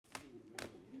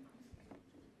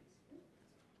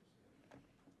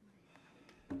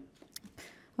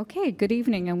Okay, good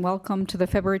evening and welcome to the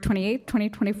February 28th,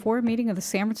 2024 meeting of the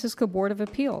San Francisco Board of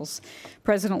Appeals.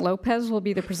 President Lopez will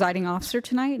be the presiding officer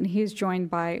tonight, and he is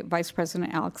joined by Vice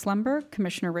President Alex Lemberg,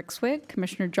 Commissioner Rick Swig,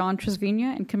 Commissioner John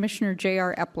Tresvigna, and Commissioner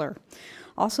J.R. Epler.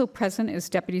 Also present is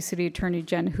Deputy City Attorney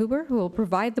Jen Huber, who will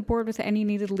provide the board with any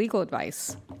needed legal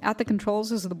advice. At the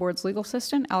controls is the board's legal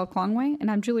assistant, Alec Longway,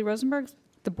 and I'm Julie Rosenberg,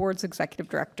 the board's executive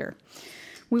director.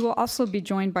 We will also be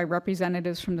joined by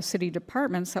representatives from the city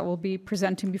departments that will be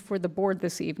presenting before the board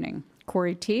this evening.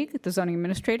 Corey Teague, the zoning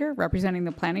administrator, representing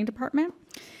the planning department.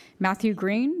 Matthew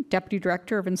Green, deputy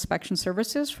director of inspection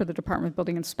services for the Department of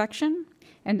Building Inspection.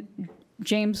 And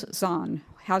James Zahn,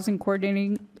 housing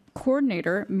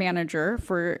coordinator manager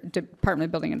for Department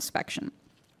of Building Inspection.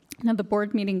 Now, the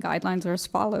board meeting guidelines are as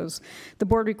follows. The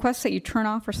board requests that you turn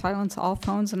off or silence all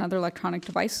phones and other electronic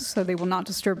devices so they will not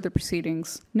disturb the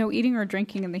proceedings. No eating or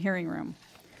drinking in the hearing room.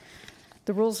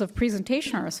 The rules of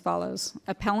presentation are as follows.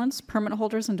 Appellants, permit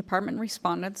holders, and department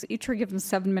respondents each are given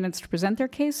 7 minutes to present their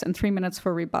case and 3 minutes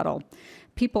for rebuttal.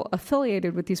 People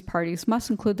affiliated with these parties must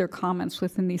include their comments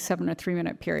within these 7 or 3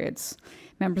 minute periods.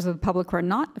 Members of the public who are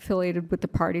not affiliated with the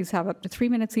parties have up to 3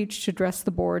 minutes each to address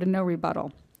the board and no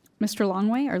rebuttal. Mr.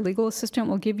 Longway, our legal assistant,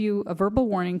 will give you a verbal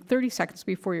warning 30 seconds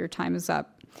before your time is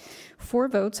up. 4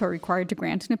 votes are required to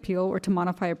grant an appeal or to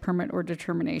modify a permit or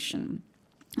determination.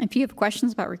 If you have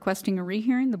questions about requesting a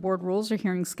rehearing, the board rules, or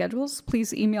hearing schedules,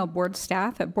 please email board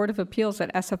staff at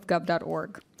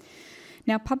boardofappeals@sfgov.org.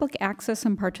 Now, public access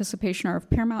and participation are of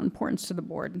paramount importance to the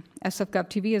board. SFGov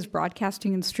TV is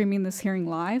broadcasting and streaming this hearing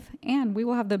live, and we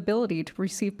will have the ability to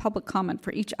receive public comment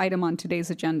for each item on today's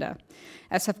agenda.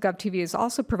 SFGov TV is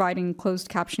also providing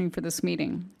closed captioning for this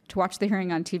meeting. To watch the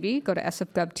hearing on TV, go to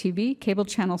SFGov TV, cable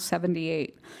channel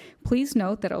 78. Please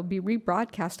note that it will be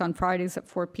rebroadcast on Fridays at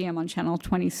 4 p.m. on channel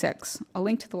 26. A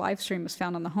link to the live stream is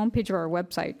found on the homepage of our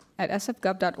website at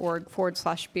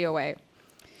sfgov.org/BOA.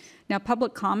 Now,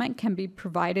 public comment can be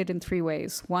provided in 3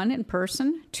 ways. 1, in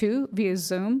person. 2, via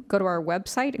Zoom. Go to our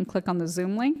website and click on the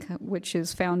Zoom link, which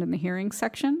is found in the hearing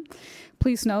section.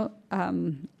 Please note,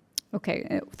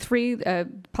 3,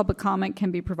 public comment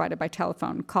can be provided by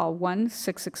telephone. Call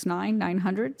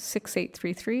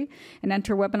 1-669-900-6833 and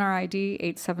enter webinar ID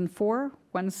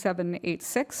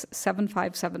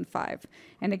 874-1786-7575.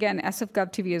 And again,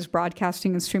 SFGov TV is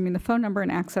broadcasting and streaming the phone number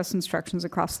and access instructions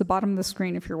across the bottom of the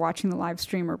screen if you're watching the live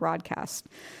stream or broadcast.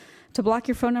 To block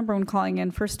your phone number when calling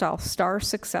in, first dial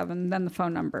 *67, then the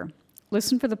phone number.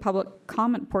 Listen for the public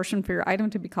comment portion for your item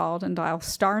to be called and dial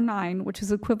 *9, which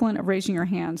is equivalent of raising your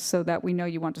hand so that we know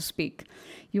you want to speak.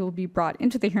 You will be brought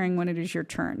into the hearing when it is your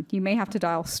turn. You may have to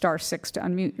dial *6 to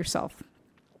unmute yourself.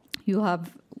 You'll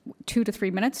have 2 to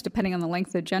 3 minutes, depending on the length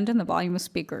of the agenda and the volume of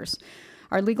speakers.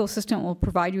 Our legal assistant will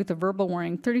provide you with a verbal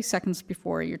warning 30 seconds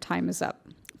before your time is up.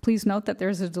 Please note that there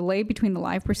is a delay between the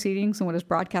live proceedings and what is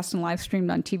broadcast and live streamed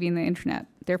on TV and the internet.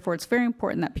 Therefore, it's very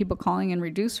important that people calling in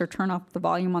reduce or turn off the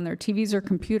volume on their TVs or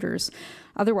computers.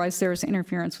 Otherwise, there is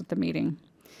interference with the meeting.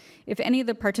 If any of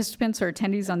the participants or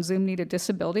attendees on Zoom need a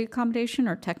disability accommodation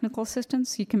or technical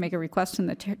assistance, you can make a request in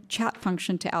the chat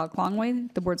function to Alec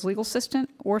Longway, the board's legal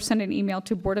assistant, or send an email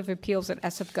to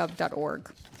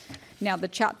boardofappeals@sfgov.org. Now, the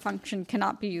chat function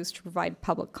cannot be used to provide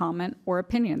public comment or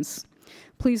opinions.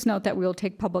 Please note that we will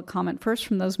take public comment first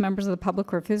from those members of the public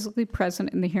who are physically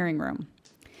present in the hearing room.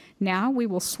 Now we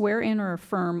will swear in or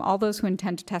affirm all those who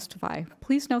intend to testify.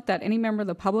 Please note that any member of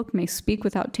the public may speak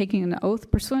without taking an oath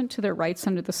pursuant to their rights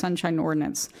under the Sunshine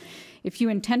Ordinance. If you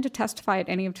intend to testify at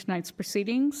any of tonight's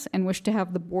proceedings and wish to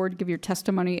have the board give your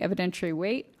testimony evidentiary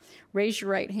weight, raise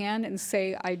your right hand and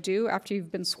say, "I do," after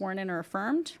you've been sworn in or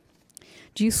affirmed.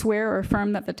 Do you swear or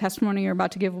affirm that the testimony you're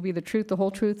about to give will be the truth, the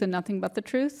whole truth, and nothing but the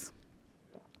truth?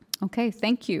 Okay,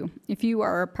 thank you. If you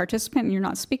are a participant and you're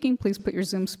not speaking, please put your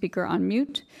Zoom speaker on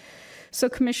mute. So,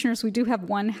 Commissioners, we do have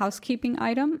one housekeeping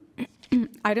item.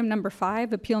 Item number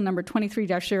 5, appeal number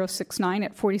 23-069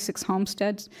 at 46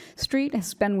 Homestead Street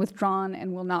has been withdrawn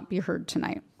and will not be heard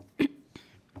tonight.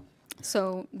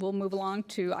 So we'll move along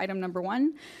to item number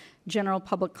 1, general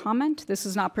public comment. This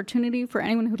is an opportunity for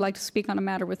anyone who'd like to speak on a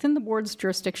matter within the board's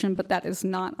jurisdiction, but that is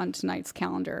not on tonight's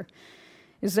calendar.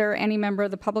 Is there any member of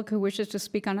the public who wishes to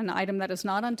speak on an item that is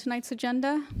not on tonight's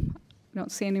agenda? I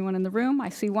don't see anyone in the room. I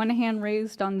see one hand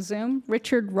raised on Zoom.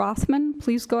 Richard Rothman,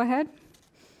 please go ahead.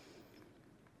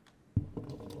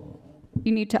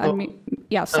 You need to unmute.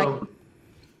 Yes.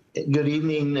 Good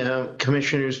evening,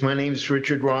 Commissioners. My name is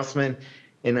Richard Rothman,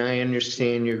 and I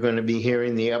understand you're going to be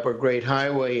hearing the Upper Great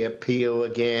Highway appeal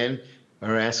again,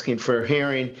 or asking for a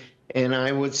hearing. And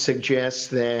I would suggest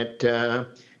that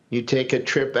you take a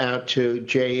trip out to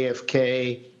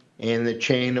JFK and the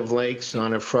chain of lakes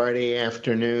on a Friday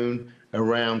afternoon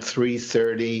around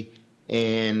 3:30.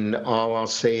 And all I'll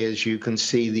say is you can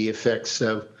see the effects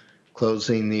of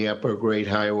closing the Upper Great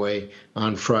Highway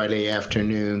on Friday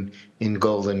afternoon in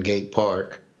Golden Gate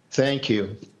Park. Thank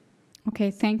you.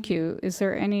 Okay, thank you. Is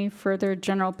there any further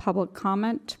general public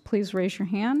comment? Please raise your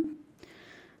hand.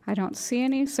 I don't see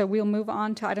any, so we'll move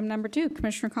on to item number 2.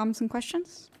 Commissioner comments and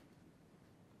questions?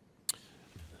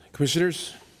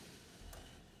 Commissioners,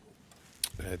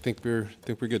 I think we're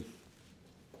good.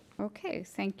 Okay,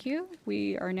 thank you.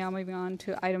 We are now moving on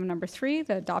to item number 3,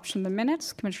 the adoption of the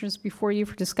minutes. Commissioners, before you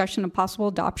for discussion and possible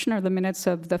adoption are the minutes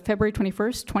of the February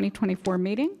 21st, 2024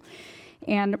 meeting.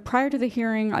 And prior to the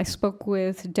hearing, I spoke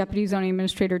with Deputy Zoning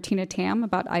Administrator Tina Tam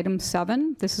about item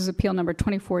 7. This is appeal number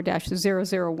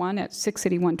 24-001 at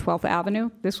 681 12th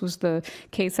Avenue. This was the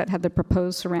case that had the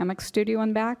proposed ceramic studio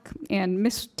in back. And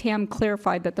Ms. Tam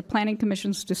clarified that the Planning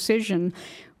Commission's decision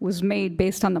was made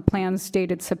based on the plans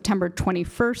dated September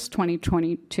 21st,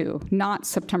 2022, not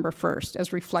September 1st,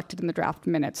 as reflected in the draft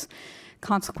minutes.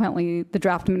 Consequently, the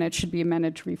draft minutes should be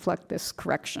amended to reflect this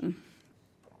correction.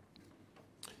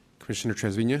 Commissioner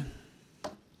Trasvina?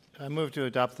 I move to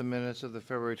adopt the minutes of the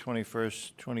February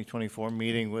 21st, 2024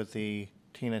 meeting with the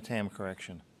Tina Tam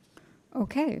correction.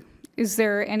 Okay. Is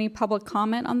there any public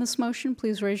comment on this motion?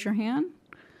 Please raise your hand.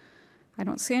 I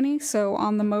don't see any. So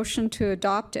on the motion to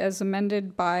adopt as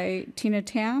amended by Tina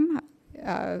Tam,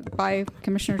 by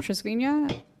Commissioner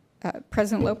Trasvina,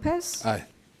 President Lopez? Aye.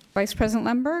 Vice President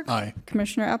Lemberg? Aye.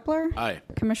 Commissioner Epler? Aye.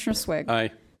 Commissioner Swig?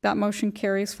 Aye. That motion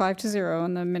carries 5-0,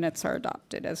 and the minutes are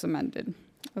adopted as amended.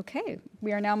 Okay,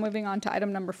 we are now moving on to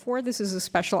item number 4. This is a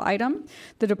special item.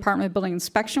 The Department of Building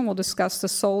Inspection will discuss the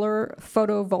solar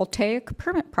photovoltaic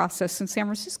permit process in San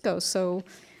Francisco. So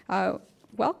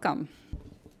welcome.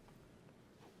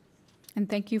 And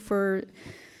thank you for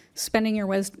spending your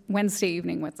Wednesday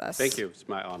evening with us. Thank you. It's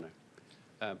my honor.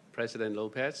 President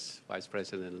Lopez, Vice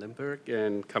President Limburg,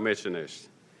 and commissioners.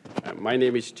 My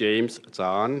name is James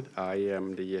Zahn. I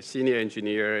am the senior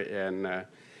engineer and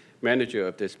manager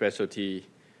of the specialty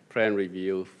plan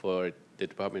review for the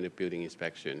Department of Building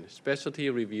Inspection.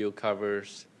 Specialty review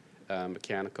covers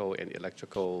mechanical and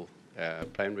electrical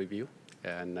plan review.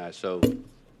 And so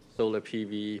solar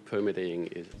PV permitting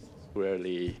is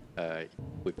squarely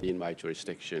within my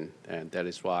jurisdiction. And that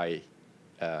is why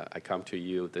I come to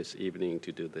you this evening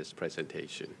to do this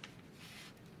presentation.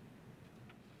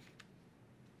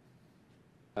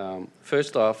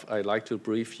 First off, I'd like to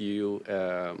brief you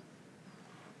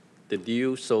the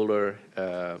new solar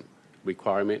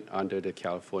requirement under the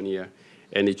California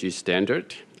Energy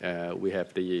Standard. We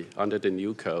have under the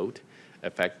new code,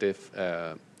 effective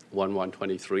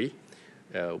 1/1/23,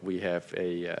 we have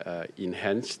a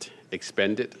enhanced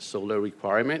expanded solar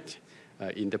requirement.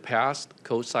 In the past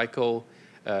code cycle,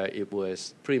 it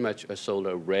was pretty much a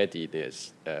solar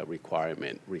readiness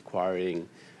requirement, requiring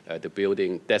the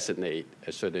building designate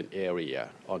a certain area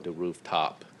on the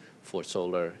rooftop for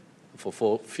solar,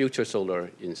 for future solar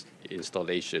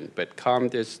installation. But come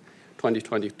this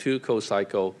 2022 code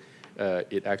cycle,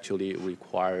 it actually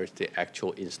requires the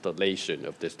actual installation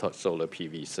of this solar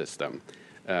PV system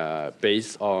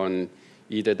based on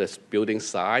either the building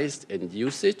size and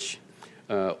usage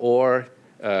or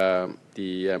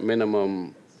the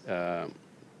minimum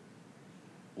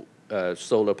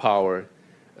solar power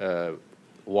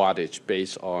wattage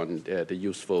based on the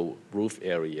useful roof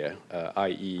area,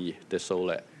 i.e. the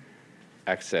solar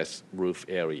access roof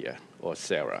area, or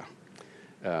SARA.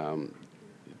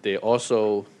 They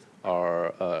also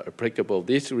are applicable,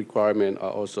 these requirements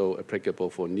are also applicable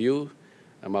for new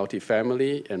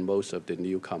multifamily and most of the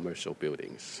new commercial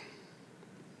buildings.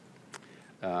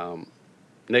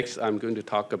 Next, I'm going to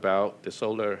talk about the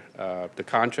solar, the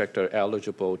contractor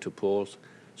eligible to pull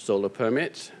solar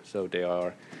permits. So they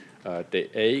are the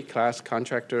A-class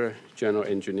contractor, general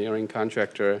engineering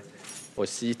contractor, or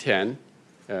C10,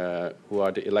 who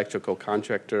are the electrical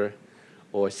contractor,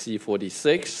 or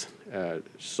C46,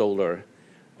 solar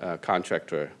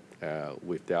contractor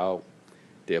without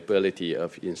the ability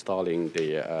of installing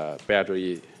the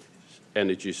battery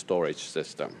energy storage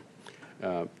system.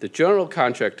 The general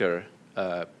contractor,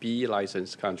 B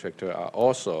licensed contractor, are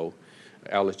also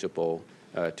eligible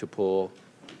to pull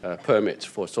permits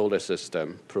for solar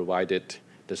system, provided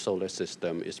the solar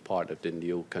system is part of the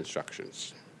new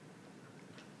constructions.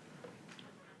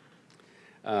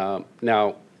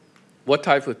 Now, what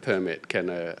type of permit can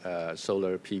a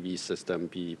solar PV system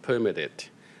be permitted?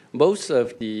 Most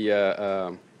of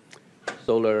the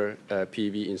solar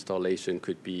PV installation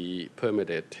could be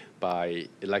permitted by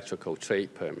electrical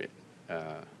trade permit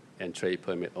and trade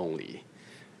permit only.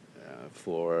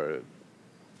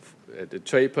 the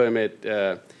trade permit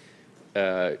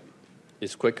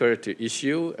is quicker to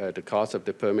issue. The cost of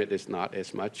the permit is not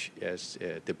as much as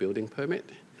the building permit.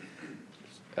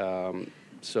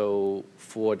 So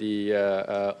for the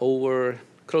over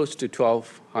close to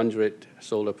 1,200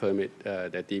 solar permit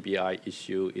that DBI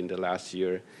issued in the last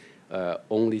year,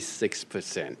 only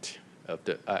 6% of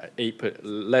the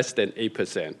less than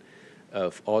 8%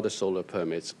 of all the solar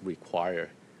permits require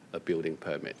a building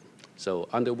permit. So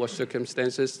under what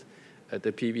circumstances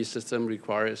the PV system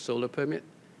requires a solar permit?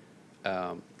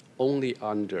 Only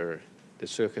under the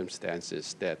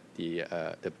circumstances that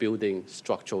the building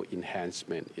structural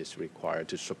enhancement is required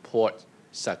to support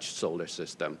such solar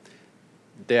system.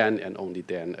 Then and only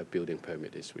then a building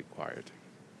permit is required.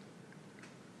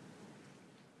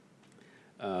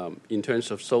 In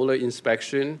terms of solar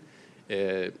inspection,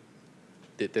 the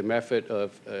method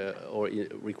of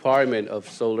requirement of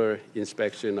solar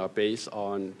inspection are based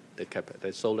on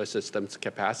the solar system's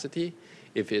capacity.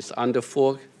 If it's under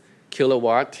 4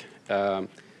 kilowatt,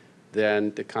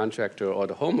 then the contractor or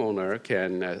the homeowner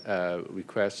can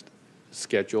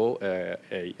schedule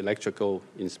a electrical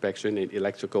inspection and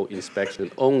electrical inspection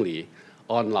only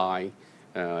online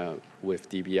with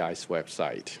DBI's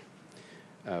website.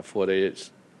 For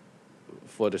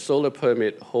the solar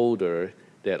permit holder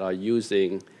that are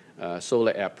using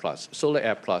Solar App Plus. Solar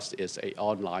App Plus is an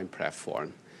online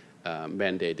platform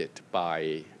mandated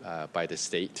by the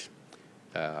state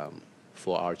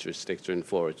for our jurisdiction.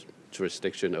 For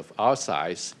jurisdiction of our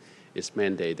size, is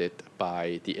mandated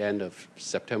by the end of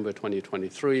September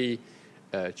 2023.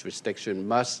 Jurisdiction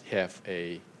must have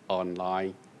an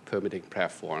online permitting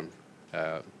platform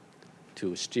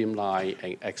to streamline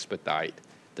and expedite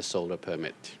the solar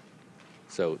permit.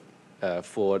 So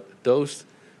for those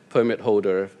permit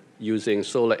holder using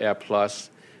Solar App Plus,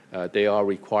 they are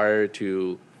required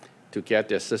to get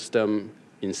their system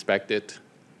inspected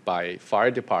by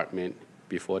fire department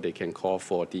before they can call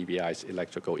for DBI's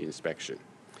electrical inspection.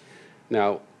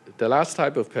 Now, the last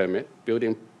type of permit,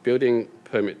 building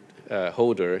permit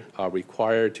holder are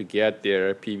required to get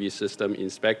their PV system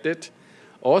inspected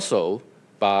also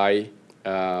by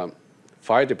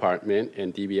fire department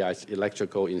and DBI's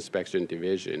electrical inspection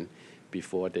division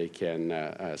before they can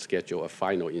schedule a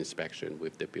final inspection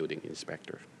with the building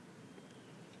inspector.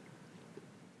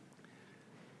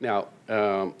 Now,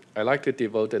 I'd like to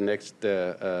devote the next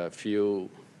few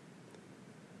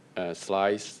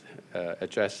slides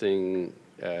addressing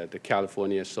the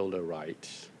California Solar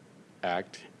Rights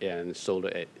Act and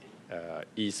solar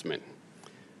easement.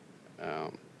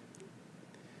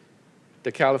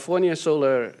 The California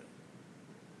Solar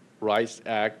Rights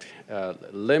Act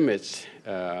limits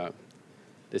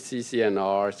the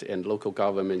CCNR's and local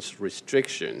government's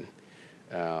restriction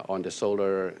on the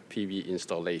solar PV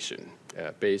installation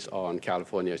based on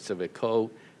California Civil Code,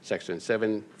 Section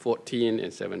 714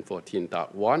 and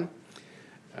 714.1.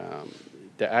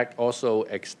 The Act also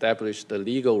established the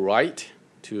legal right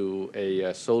to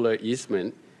a solar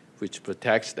easement which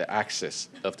protects the access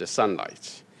of the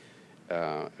sunlight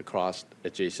across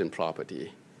adjacent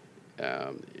property.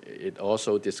 It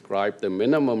also described the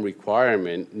minimum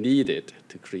requirement needed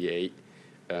to create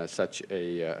such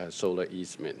a solar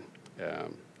easement.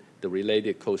 The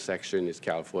related code section is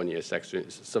California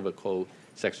Civil Code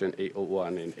Section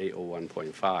 801 and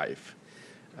 801.5.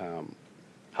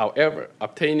 However,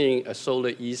 obtaining a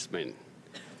solar easement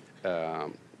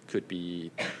could be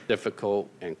difficult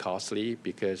and costly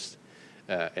because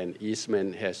an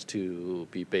easement has to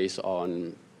be based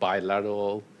on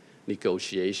bilateral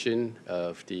negotiation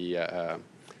of the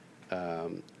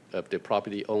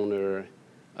property owner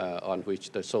on which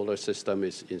the solar system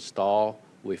is installed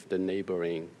with the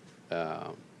neighboring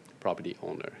property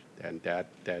owner, and that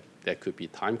could be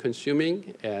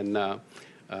time-consuming, and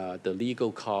the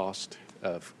legal cost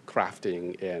of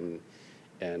crafting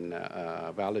and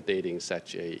validating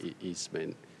such a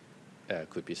easement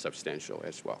could be substantial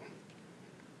as well.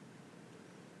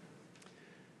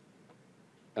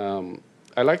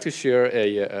 I'd like to share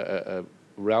a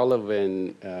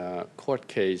relevant court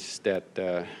case that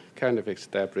kind of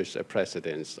established a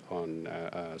precedence on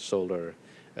solar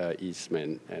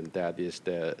easement, and that is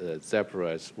the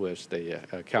Zebras with the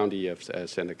County of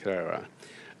Santa Clara.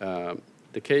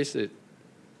 The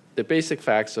basic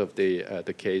facts of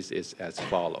the case is as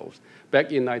follows.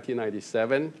 Back in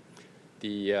 1997,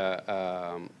 the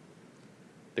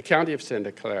County of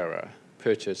Santa Clara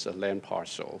purchased a land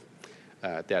parcel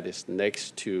that is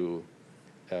next to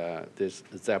this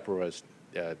Zebras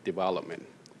development.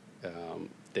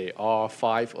 There are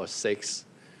 5 or 6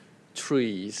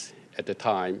 trees at the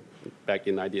time, back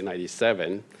in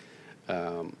 1997,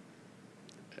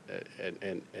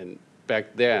 and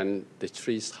back then, the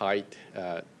tree's height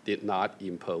did not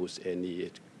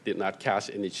cast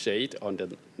any shade on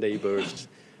the neighbor's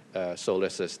solar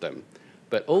system.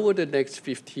 But over the next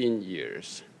 15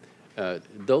 years,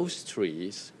 those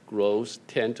trees grows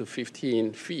 10 to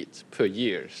 15 feet per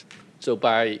year. So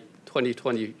by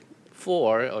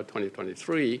 2024 or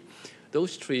 2023,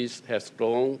 those trees have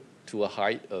grown to a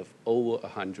height of over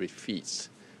 100 feet.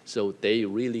 So they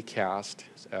really cast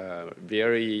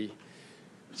very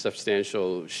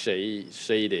substantial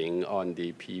shading on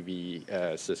the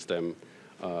PV system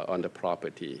on the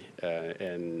property.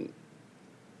 And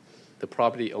the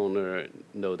property owner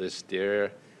noticed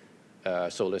their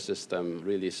solar system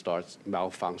really starts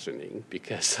malfunctioning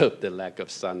because of the lack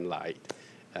of sunlight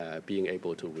being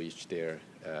able to reach their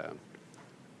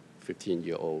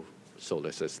 15-year-old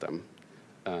solar system.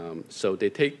 So they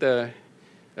take the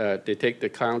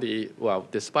county, well,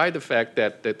 despite the fact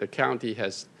that the county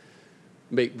has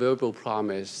made verbal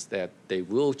promise that they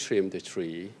will trim the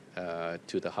tree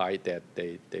to the height that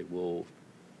they will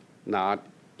not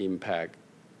impact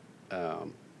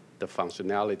the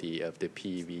functionality of the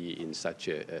PV in such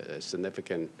a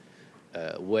significant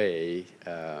way.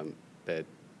 But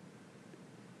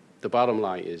the bottom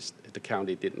line is the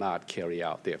county did not carry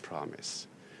out their promise,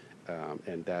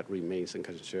 and that remains a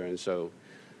concern. So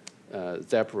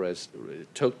Zephyros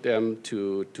took them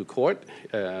to court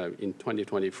in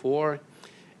 2024,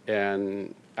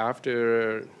 and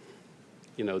after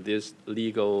this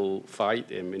legal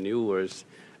fight and maneuvers,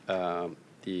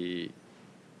 the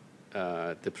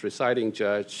presiding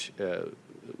judge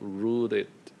ruled it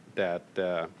that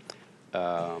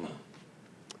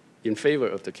in favor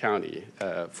of the county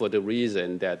for the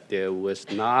reason that there was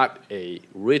not a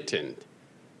written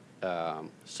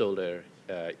solar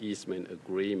easement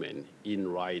agreement in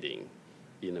writing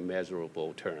in a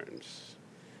measurable terms.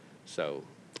 So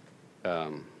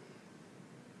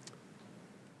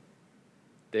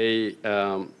there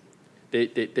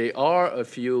are a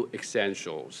few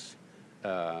essentials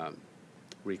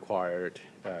required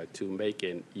to make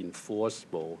an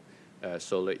enforceable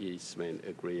solar easement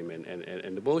agreement.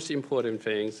 And the most important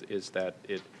things is that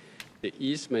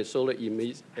the solar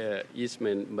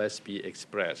easement must be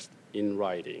expressed in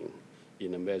writing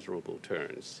in a measurable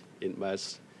terms. It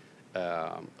must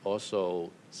also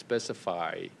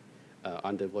specify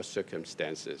under what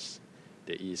circumstances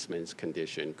the easement's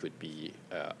condition could be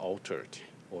altered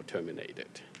or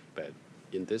terminated. But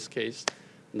in this case,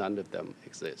 none of them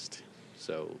exist.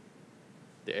 So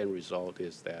the end result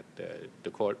is that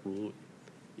the court ruled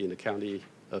in the county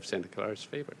of Santa Clara's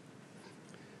favor.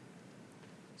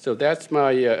 So that's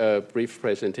my brief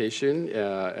presentation,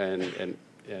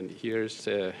 and here's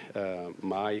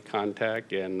my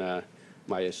contact and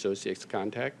my associate's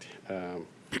contact.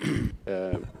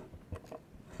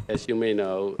 As you may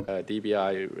know,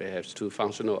 DBI has two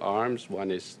functional arms. One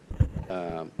is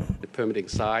the permitting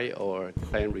side or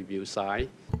plan review side,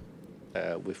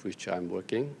 with which I'm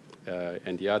working,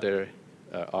 and the other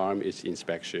arm is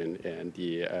inspection, and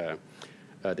the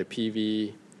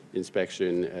PV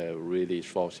inspection really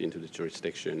falls into the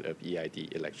jurisdiction of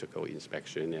EID electrical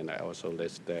inspection, and I also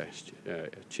list the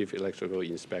Chief Electrical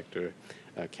Inspector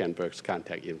Ken Burke's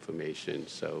contact information.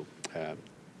 So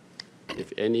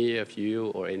if any of you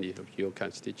or any of your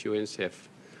constituents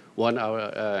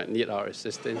need our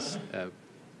assistance,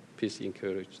 please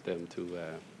encourage them to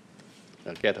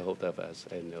get a hold of us,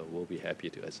 and we'll be happy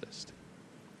to assist.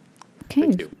 Okay.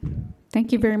 Thank you.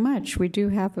 Thank you very much. We do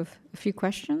have a few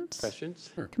questions. Questions?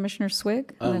 Sure. Commissioner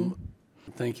Swig? And then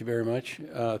Thank you very much.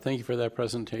 Thank you for that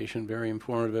presentation, very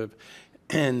informative.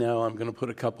 And now I'm going to put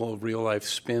a couple of real-life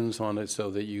spins on it so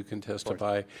that you can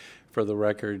testify for the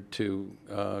record to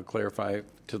clarify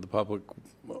to the public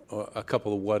a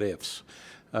couple of what-ifs.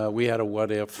 We had a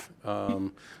what-if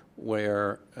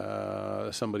where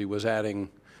somebody was adding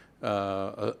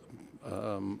height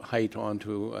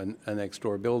onto a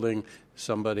next-door building.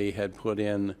 Somebody had put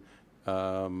in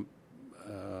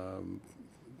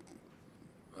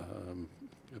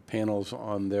panels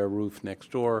on their roof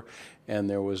next door, and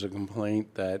there was a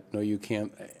complaint that, no, you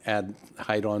can't add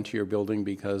height onto your building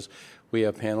because we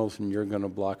have panels and you're going to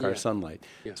block our sunlight.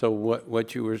 Yeah. So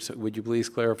would you please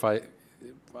clarify?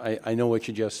 I know what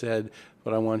you just said,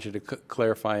 but I want you to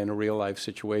clarify in a real-life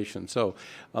situation. So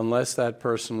unless that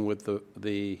person with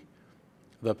the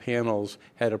panels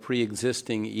had a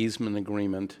pre-existing easement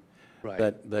agreement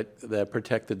Right. that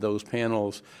protected those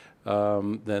panels,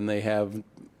 then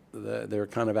they're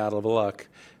kind of out of luck.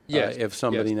 Yes, If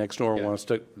somebody yes, next door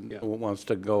yeah, wants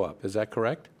to go up. Is that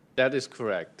correct? That is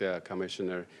correct,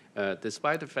 Commissioner.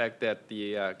 Despite the fact that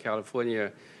the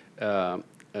California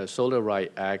Solar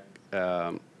Right Act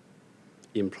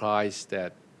implies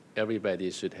that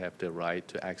everybody should have the right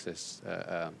to access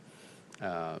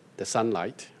the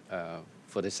sunlight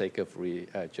for the sake of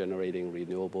generating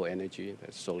renewable energy,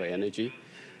 that's solar energy.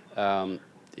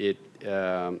 It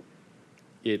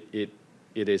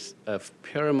is of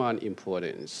paramount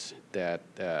importance that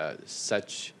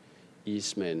such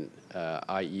easement,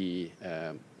 i.e.,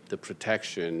 the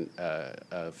protection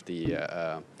of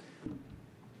the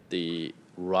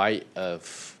right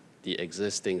of the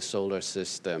existing solar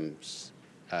systems,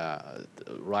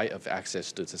 right of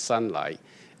access to the sunlight,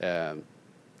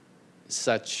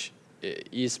 such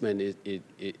easement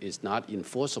is not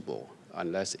enforceable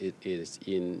unless it is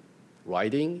in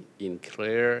writing, in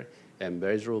clear and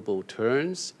measurable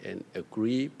terms, and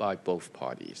agreed by both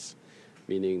parties,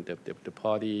 meaning the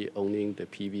party owning the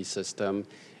PV system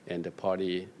and the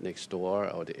party next door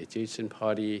or the adjacent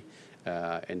party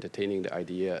entertaining the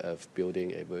idea of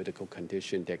building a vertical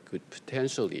condition that could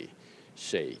potentially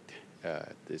shade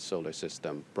the solar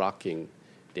system, blocking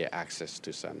their access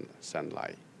to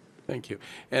sunlight. Thank you.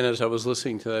 And as I was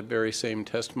listening to that very same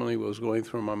testimony, what was going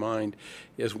through my mind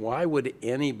is, why would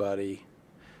anybody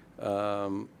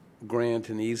grant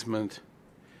an easement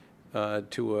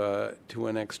to a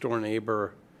next-door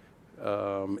neighbor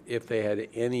if they had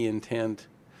any intent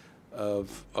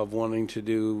of wanting to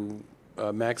do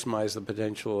maximize the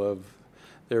potential of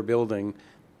their building,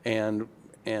 and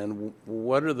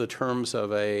what are the terms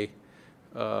of a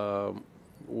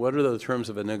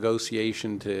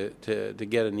negotiation to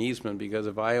get an easement? Because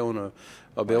if I own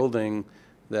a building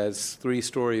that's 3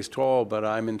 stories tall, but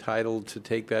I'm entitled to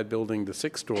take that building to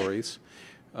 6 stories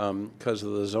because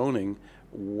of the zoning,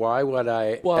 why would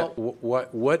I? Well,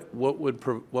 what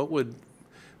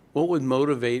would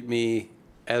motivate me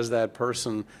as that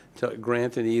person to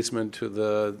grant an easement to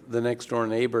the next door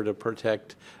neighbor to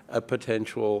protect a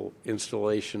potential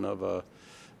installation of a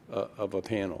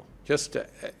panel? Just, I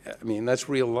mean, that's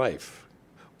real life.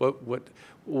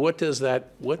 What does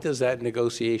that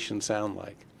negotiation sound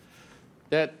like?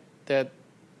 That,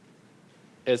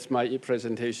 as my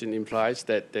presentation implies,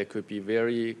 that there could be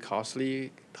very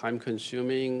costly,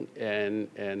 time-consuming, and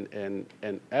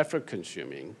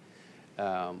effort-consuming.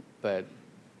 But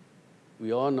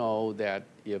we all know that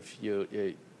if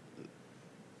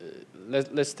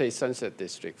let's take Sunset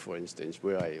District, for instance,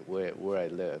 where I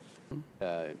live.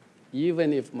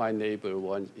 Even if my neighbor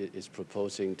is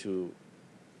proposing to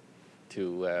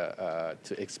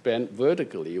expand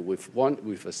vertically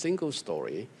with a single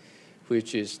story,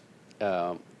 which is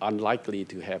unlikely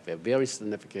to have a very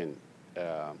significant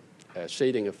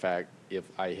shading effect if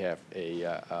I have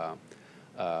a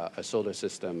solar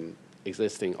system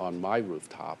existing on my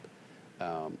rooftop.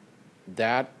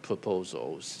 That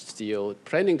proposal still,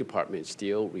 planning department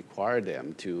still require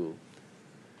them to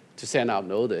send out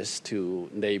notice to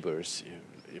neighbors,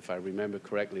 if I remember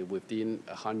correctly, within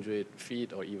 100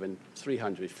 feet or even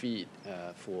 300 feet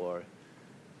for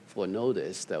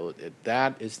notice.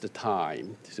 That is the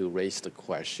time to raise the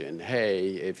question,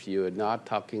 hey, if you're not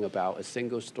talking about a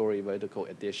single-story vertical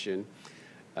addition,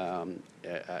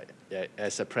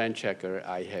 as a plan checker,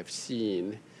 I have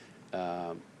seen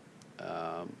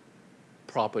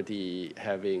property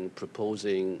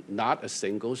proposing not a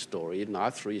single story,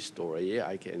 not 3-story.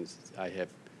 I have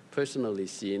personally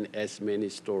seen as many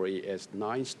story as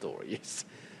 9 stories,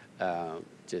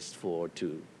 just to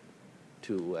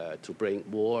bring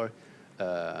more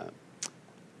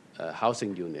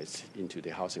housing units into the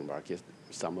housing market.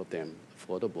 Some of them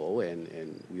affordable,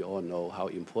 and we all know how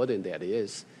important that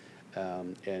is.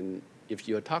 And if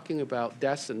you're talking about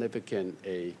that significant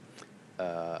a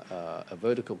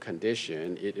vertical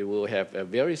condition, it will have a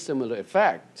very similar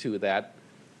effect to that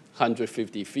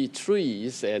 150 feet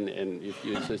trees. And if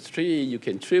it's a tree, you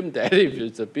can trim that. If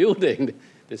it's a building,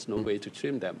 there's no way to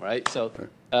trim them, right? So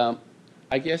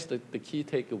I guess the key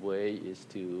takeaway is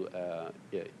to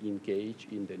engage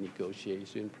in the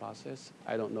negotiation process.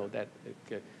 I don't know that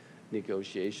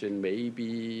negotiation may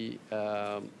be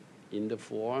in the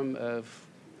form of,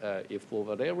 if for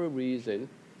whatever reason,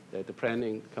 that the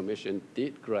Planning Commission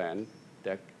did grant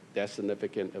that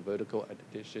significant vertical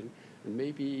addition, and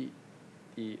maybe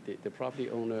the property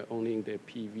owner owning the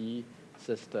PV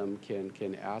system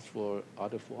can ask for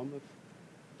other form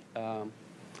of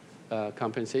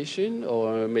compensation,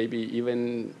 or maybe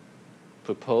even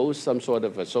propose some sort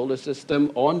of a solar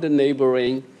system on the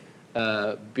neighboring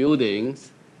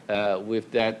buildings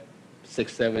with that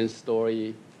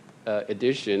 6-7-story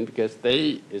addition, because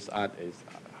is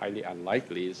highly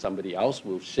unlikely somebody else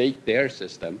will shake their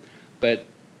system. But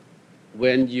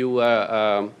when you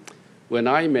when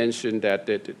I mentioned that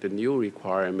the new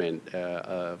requirement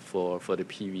for the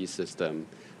PV system,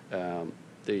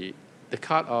 the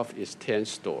cutoff is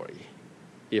 10-story.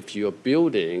 If your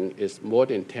building is more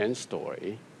than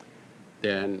 10-story,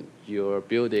 then your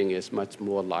building is much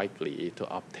more likely to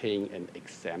obtain an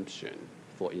exemption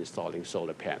for installing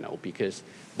solar panel, because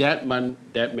that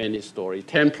many story,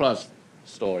 10+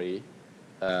 story,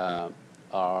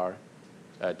 are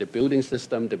the building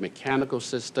system, the mechanical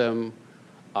system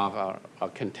are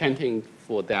contending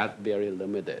for that very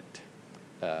limited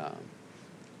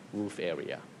roof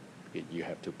area. You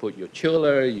have to put your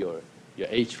chiller, your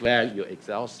HVAC, your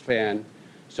exhaust fan.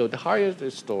 So the higher the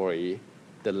story,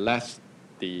 the less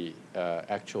the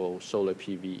actual solar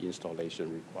PV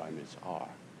installation requirements are.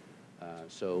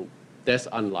 So that's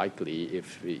unlikely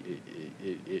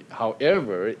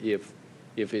however, if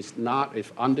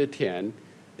if under 10,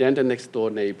 then the next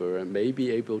door neighbor may be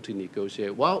able to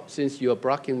negotiate, well, since you're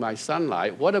blocking my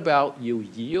sunlight, what about you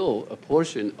yield a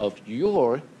portion of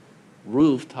your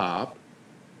rooftop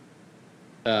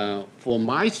for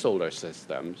my solar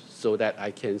system so that I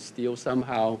can still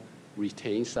somehow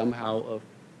retain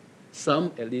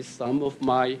at least some of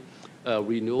my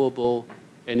renewable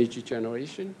energy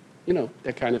generation,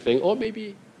 that kind of thing. Or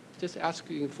maybe just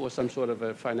asking for some sort of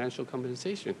a financial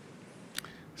compensation.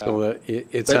 So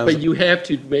it sounds. But you have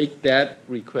to make that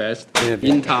request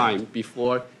in time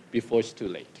before it's too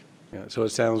late. Yeah, so it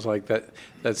sounds like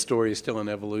that story is still in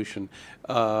evolution.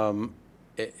 The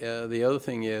other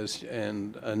thing is,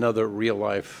 and another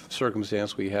real-life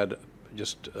circumstance we had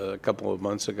just a couple of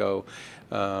months ago,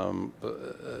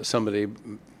 somebody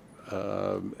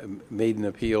made an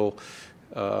appeal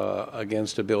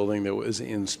against a building that was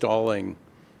installing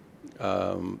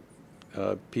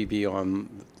PV on,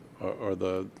 or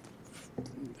the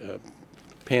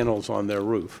panels on their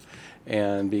roof.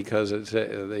 And because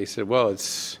they said, well,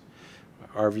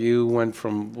 our view went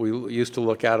from, we used to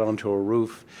look out onto a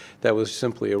roof that was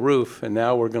simply a roof, and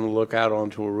now we're going to look out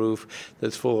onto a roof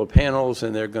that's full of panels,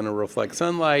 and they're going to reflect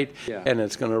sunlight, Yeah. and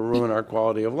it's going to ruin our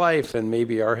quality of life and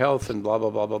maybe our health and blah, blah,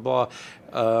 blah, blah, blah.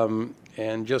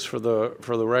 And just for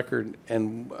the record,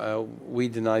 and we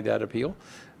denied that appeal,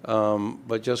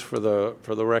 but just for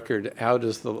the record, how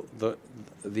does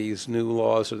these new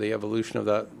laws or the evolution of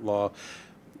that law,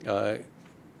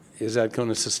 is that going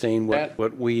to sustain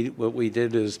what we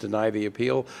did is deny the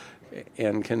appeal?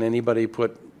 And can anybody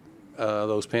put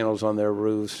those panels on their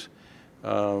roofs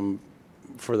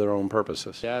for their own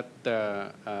purposes? That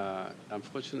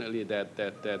unfortunately,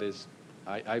 that is,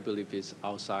 I believe, is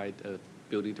outside of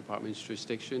building department's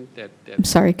jurisdiction. I'm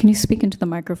sorry, can you speak into the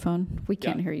microphone? We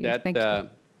can't hear you. That, Thank you.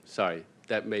 Sorry,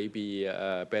 that may be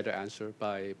better answered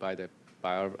by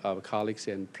our colleagues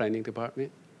in planning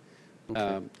department.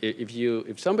 Okay.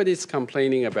 If somebody's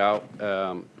complaining about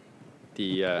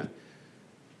the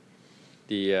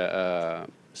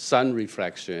sun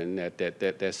reflection,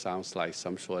 that sounds like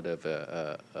some sort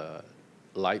of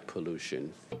light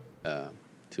pollution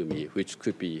to me, which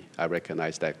could be, I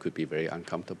recognize that could be very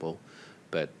uncomfortable,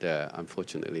 but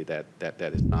unfortunately that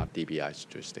is not DBI's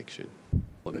jurisdiction.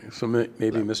 So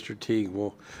maybe Mr. Teague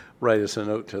will write us a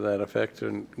note to that effect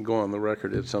and go on the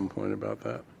record at some point about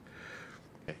that.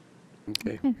 Okay.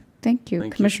 Okay, thank you. Thank you.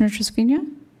 Commissioner Tresvigna?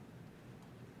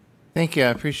 Thank you. I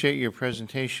appreciate your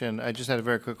presentation. I just had a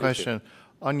very quick question.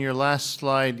 On your last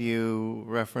slide, you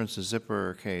referenced the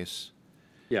Zipper case,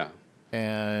 Yeah.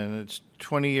 and it's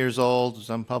 20 years old.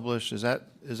 It's unpublished. Is that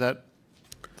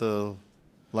the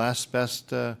last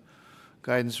best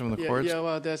guidance from the courts? Yeah,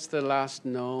 well, that's the last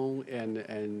known,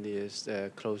 and is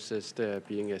closest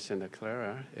being at Santa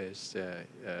Clara, is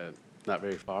not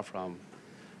very far from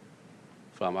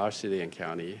our city and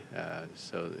county.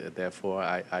 So therefore,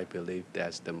 I believe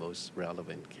that's the most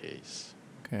relevant case.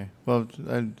 Okay. Well,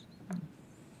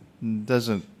 it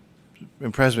doesn't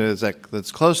impress me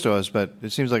that's close to us, but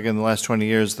it seems like in the last 20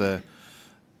 years,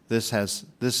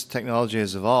 this technology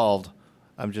has evolved.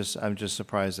 I'm just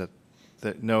surprised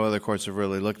that no other courts have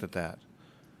really looked at that.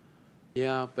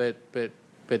 Yeah, but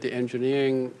the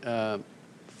engineering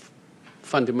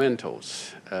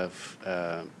fundamentals of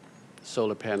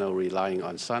solar panel relying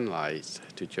on sunlight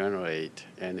to generate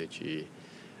energy,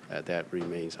 that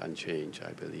remains unchanged,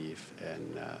 I believe.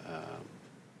 And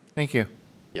Thank you.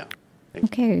 yeah,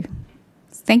 Okay.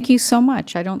 Thank you so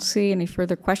much. I don't see any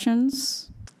further questions.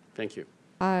 thank you.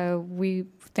 We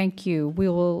thank you. We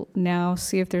will now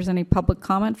see if there's any public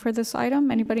comment for this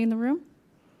item. Anybody in the room?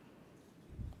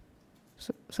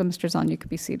 So Mr. Zahn, you could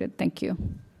be seated. Thank you.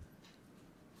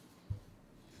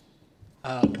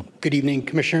 Good evening,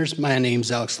 Commissioners. My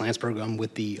name's Alex Landsberg. I'm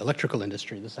with the electrical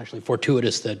industry. This is actually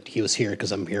fortuitous that he was here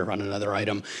because I'm here on another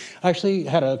item. I actually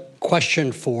had a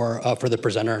question for the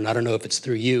presenter, and I don't know if it's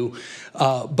through you,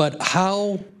 but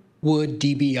how would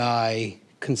DBI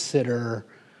consider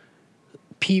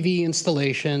PV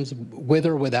installations with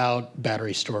or without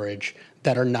battery storage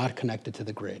that are not connected to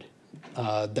the grid,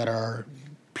 that are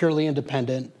purely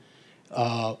independent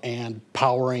and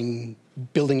powering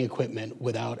building equipment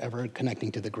without ever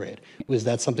connecting to the grid? Was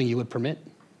that something you would permit?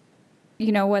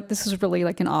 You know what? This is really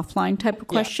like an offline type of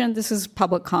question. This is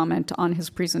public comment on his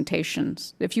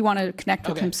presentations. If you want to connect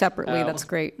with him separately, that's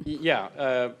great.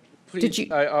 Yeah, please, Did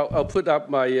you- I'll put up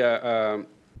my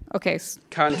Okay.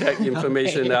 contact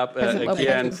information up President Lopez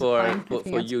again is for fine.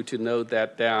 Anything else? you to note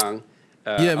that down.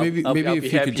 Yeah, maybe I'll if be you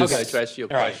could happy to just, address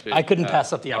your All right. question. I couldn't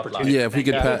pass up the opportunity. yeah, if we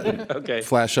could Okay.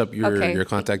 flash up Okay. your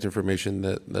contact information,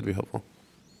 that'd be helpful.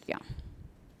 Yeah.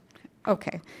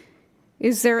 Okay.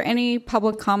 Is there any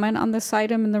public comment on this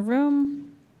item in the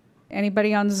room?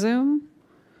 Anybody on Zoom?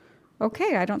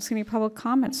 Okay, I don't see any public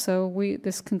comments, so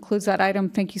this concludes that item.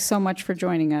 Thank you so much for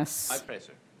joining us. My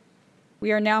pleasure.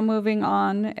 We are now moving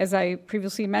on, as I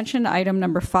previously mentioned, item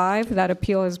number 5. That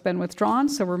appeal has been withdrawn,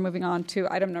 so we're moving on to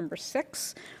item number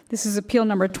 6. This is appeal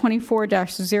number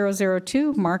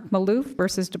 24-002, Mark Maloof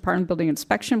versus Department of Building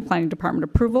Inspection, Planning Department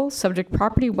approval, subject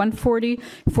property 140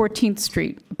 14th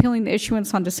Street, appealing the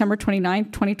issuance on December 29,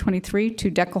 2023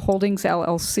 to Deca Holdings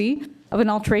LLC of an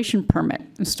alteration permit,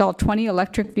 install 20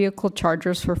 electric vehicle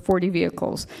chargers for 40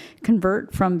 vehicles,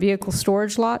 convert from vehicle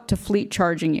storage lot to fleet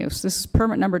charging use. This is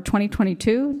permit number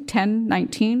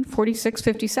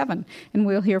 2022-1019-4657, and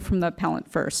we'll hear from the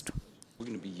appellant first.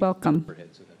 Welcome.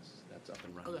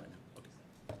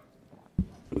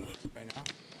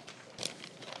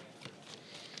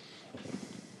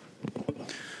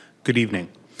 Good evening.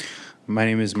 My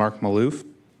name is Mark Maloof,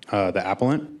 the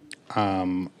appellant.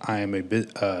 I am a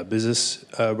business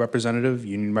representative,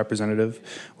 union representative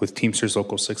with Teamsters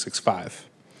Local 665.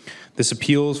 This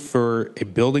appeals for a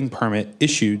building permit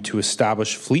issued to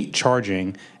establish fleet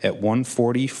charging at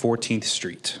 140 14th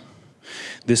Street.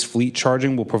 This fleet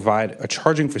charging will provide a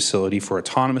charging facility for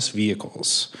autonomous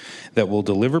vehicles that will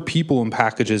deliver people and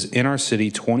packages in our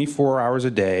city 24 hours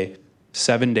a day,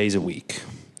 7 days a week.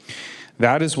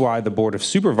 That is why the Board of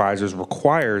Supervisors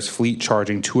requires fleet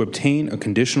charging to obtain a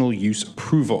conditional use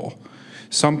approval,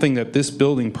 something that this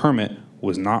building permit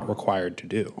was not required to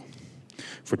do.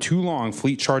 For too long,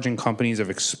 fleet charging companies have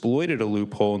exploited a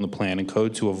loophole in the planning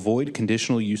code to avoid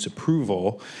conditional use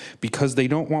approval because they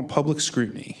don't want public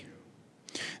scrutiny.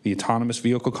 The autonomous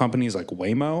vehicle companies like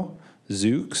Waymo,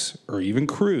 Zoox, or even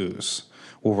Cruise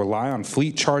will rely on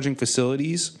fleet charging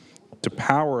facilities to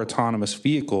power autonomous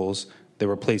vehicles that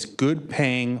replace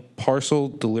good-paying parcel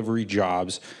delivery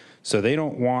jobs, so they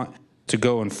don't want to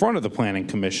go in front of the Planning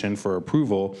Commission for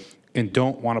approval and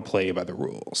don't want to play by the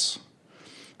rules.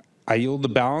 I yield the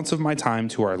balance of my time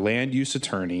to our land use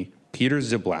attorney, Peter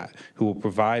Ziblatt, who will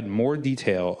provide more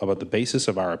detail about the basis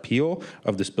of our appeal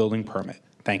of this building permit.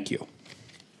 Thank you.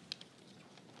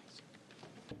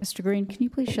 Mr. Green, can you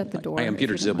please shut the door? I am if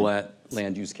Peter you don't mind? Ziblatt,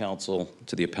 Land Use Counsel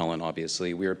to the appellant,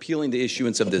 obviously. We are appealing the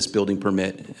issuance of this building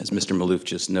permit, as Mr. Maloof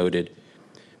just noted,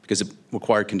 because it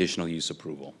required conditional use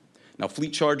approval. Now,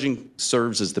 fleet charging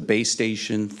serves as the base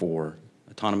station for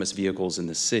autonomous vehicles in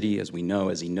the city, as we know,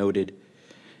 as he noted.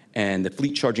 And the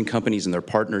fleet charging companies and their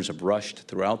partners have rushed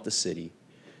throughout the city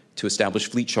to establish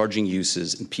fleet charging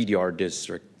uses in PDR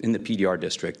district. In the PDR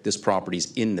district, this property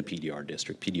is in the PDR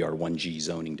district, PDR 1G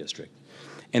zoning district.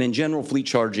 And in general, fleet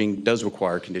charging does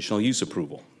require conditional use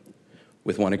approval,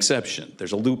 with one exception.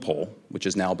 There's a loophole, which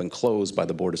has now been closed by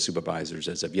the Board of Supervisors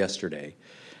as of yesterday,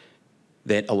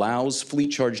 that allows fleet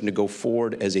charging to go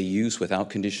forward as a use without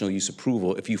conditional use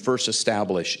approval if you first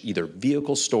establish either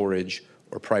vehicle storage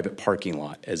or private parking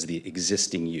lot as the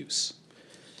existing use.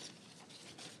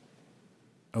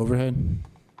 Overhead.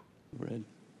 Overhead.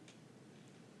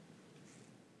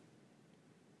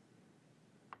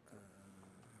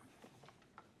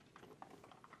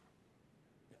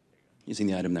 You seen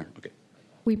the item there? Okay,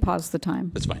 We paused the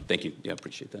time. that's fine. Thank you. Yeah,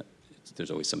 appreciate that.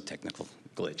 There's always some technical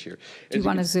glitch here. Do you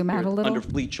want to zoom out a little? Under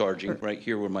fleet charging, right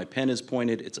here where my pen is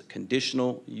pointed, it's a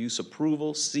conditional use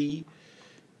approval, C.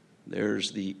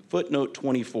 There's the footnote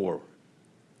 24.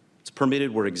 It's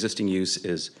permitted where existing use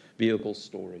is vehicle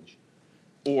storage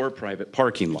or private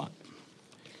parking lot.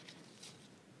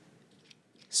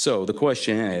 So the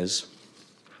question is,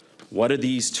 what do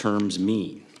these terms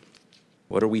mean?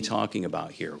 What are we talking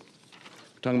about here?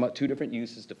 We're talking about two different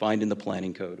uses defined in the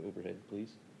planning code. Overhead, please.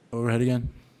 Overhead again.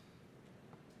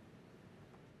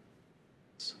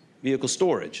 Vehicle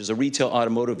storage is a retail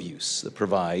automotive use that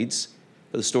provides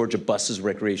for the storage of buses,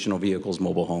 recreational vehicles,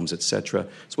 mobile homes, et cetera.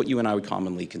 It's what you and I would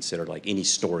commonly consider like any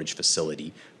storage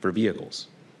facility for vehicles.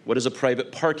 What is a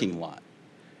private parking lot?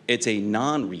 It's a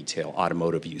non-retail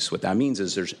automotive use. What that means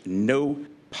is there's no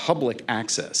public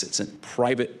access. It's a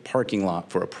private parking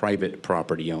lot for a private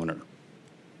property owner.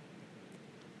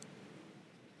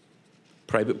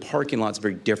 Private parking lot is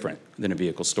very different than a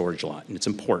vehicle storage lot, and it's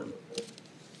important.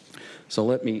 So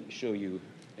let me show you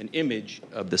an image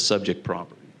of the subject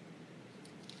property.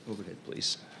 Overhead,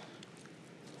 please.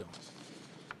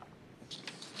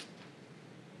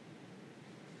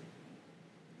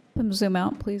 Zoom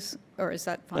out, please, or is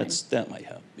that fine? That might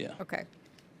help, yeah. Okay.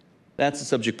 That's the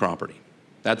subject property.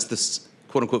 That's the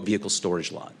quote-unquote vehicle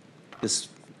storage lot. This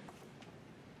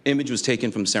image was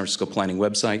taken from the San Francisco Planning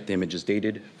website. The image is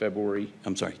dated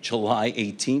July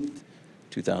 18th,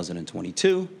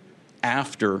 2022,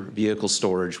 after vehicle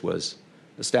storage was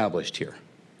established here.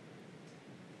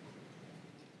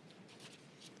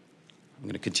 I'm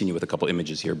going to continue with a couple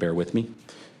images here. Bear with me.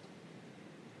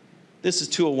 This is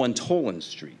 201 Toland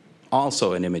Street,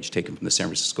 also an image taken from the San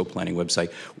Francisco Planning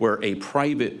website, where a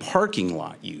private parking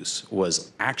lot use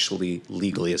was actually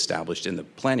legally established in the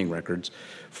planning records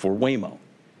for Waymo.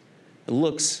 It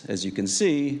looks, as you can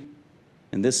see,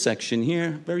 in this section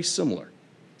here, very similar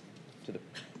to the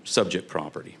subject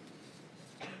property.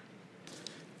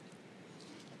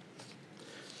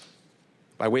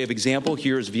 By way of example,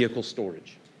 here's vehicle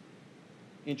storage.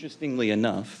 Interestingly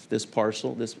enough, this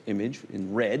parcel, this image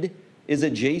in red, is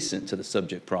adjacent to the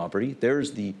subject property.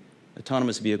 There's the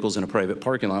autonomous vehicles in a private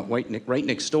parking lot. Right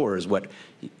next door is what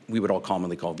we would all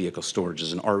commonly call vehicle storage.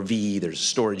 There's an RV, there's a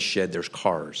storage shed, there's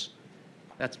cars.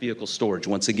 That's vehicle storage.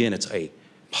 Once again, it's a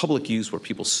public use where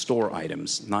people store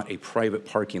items, not a private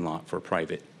parking lot for a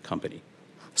private company.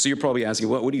 So you're probably asking,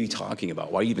 what are you talking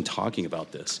about? Why are you even talking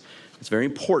about this? It's very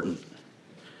important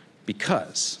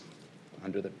because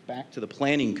under the back to the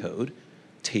planning code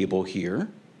table here,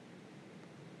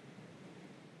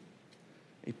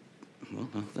 well,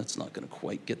 that's not going to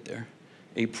quite get there.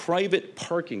 A private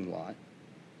parking lot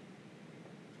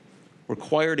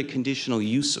required a conditional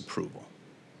use approval,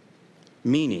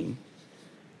 meaning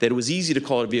that it was easy to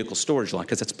call it a vehicle storage lot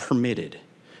because that's permitted.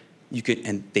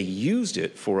 And they used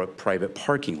it for a private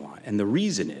parking lot. And the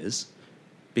reason is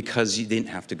because you didn't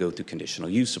have to go through conditional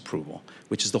use approval,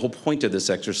 which is the whole point of this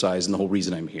exercise and the whole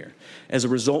reason I'm here. As a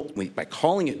result, by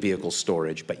calling it vehicle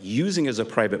storage, but using it as a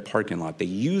private parking lot, they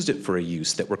used it for a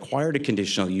use that required a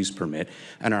conditional use permit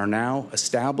and are now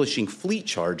establishing fleet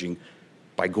charging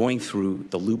by going through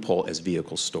the loophole as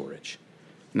vehicle storage.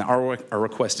 Now, our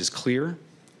request is clear.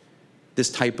 This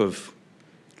type of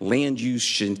land use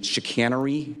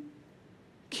chicanery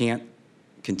can't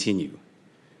continue.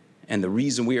 And the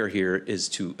reason we are here is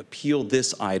to appeal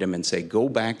this item and say, go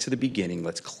back to the beginning.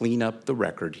 Let's clean up the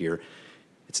record here.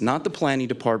 It's not the planning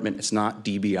department. It's not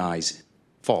DBI's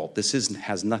fault. This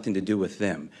has nothing to do with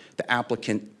them. The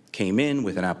applicant came in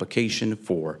with an application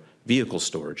for vehicle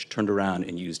storage, turned around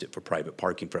and used it for private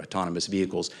parking for autonomous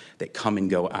vehicles that come and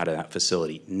go out of that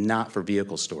facility, not for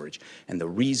vehicle storage. And the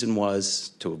reason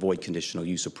was to avoid conditional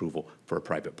use approval for a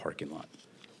private parking lot.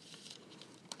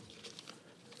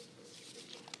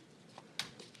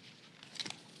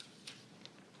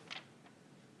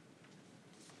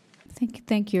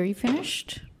 Thank you. Are you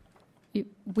finished?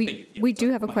 We do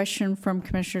have a question from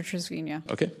Commissioner Trevino.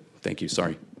 Okay, thank you.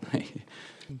 Sorry.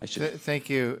 Thank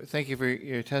you for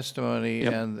your testimony.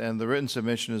 Yep. and the written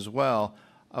submission as well.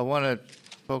 I want to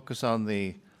focus on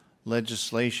the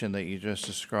legislation that you just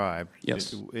described.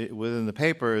 Yes. Within the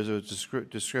papers, there was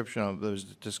there was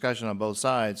discussion on both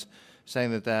sides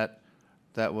saying that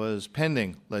was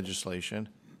pending legislation.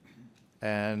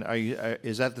 And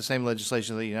is that the same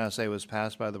legislation that you now say was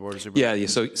passed by the Board of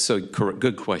Supervisors? Yeah. So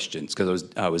good questions, because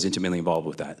I was intimately involved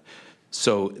with that.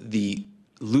 So the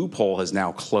loophole has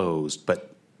now closed,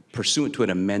 but pursuant to an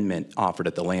amendment offered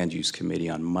at the Land Use Committee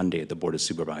on Monday at the Board of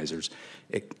Supervisors,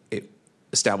 it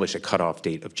established a cutoff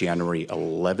date of January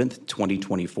 11th,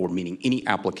 2024, meaning any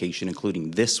application, including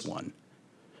this one,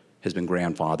 has been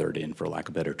grandfathered in, for lack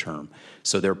of a better term.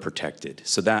 So they're protected.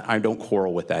 So that I don't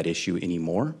quarrel with that issue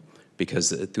anymore,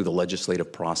 because through the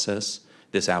legislative process,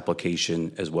 this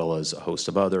application, as well as a host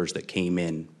of others that came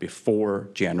in before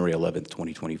January 11th,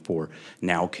 2024,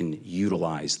 now can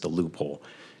utilize the loophole.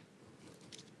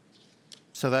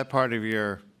 So that part of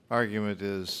your argument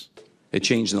is... It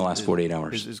changed in the last 48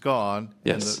 hours. Is gone.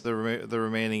 Yes. And the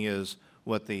remaining is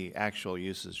what the actual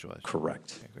usage was.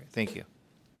 Correct. Okay, great. Thank you.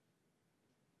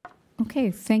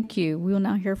 Okay, thank you. We will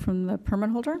now hear from the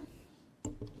permit holder.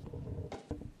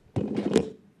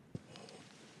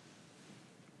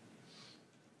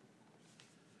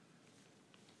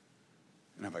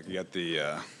 You got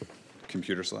the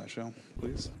computer slideshow,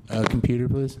 please? Computer,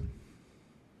 please.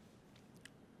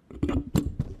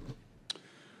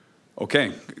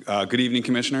 Okay. Good evening,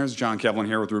 Commissioners. John Kevlin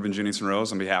here with Ruben Junius and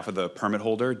Rose on behalf of the permit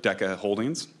holder, DECA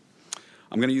Holdings.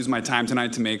 I'm going to use my time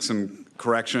tonight to make some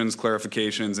corrections,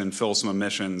 clarifications, and fill some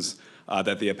omissions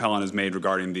that the appellant has made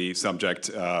regarding the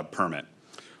subject permit.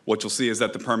 What you'll see is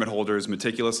that the permit holders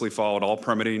meticulously followed all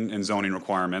permitting and zoning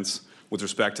requirements with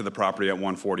respect to the property at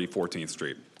 140 14th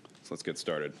Street. So let's get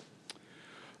started.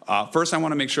 First, I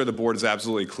want to make sure the board is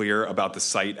absolutely clear about the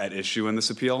site at issue in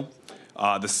this appeal.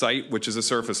 The site, which is a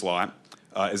surface lot,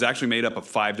 is actually made up of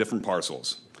 5 different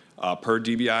parcels. Per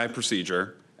DBI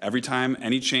procedure, every time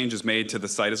any change is made to the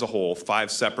site as a whole,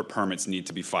 5 separate permits need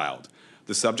to be filed.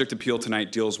 The subject appeal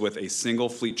tonight deals with a single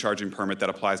fleet charging permit that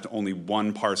applies to only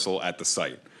 1 parcel at the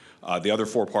site. The other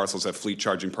 4 parcels have fleet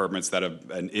charging permits that have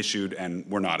been issued and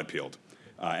were not appealed.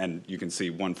 And you can see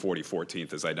 140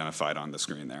 14th is identified on the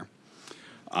screen there.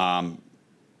 From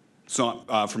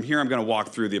here, I'm going to walk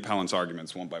through the appellant's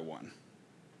arguments one by one.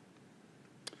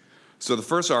 So the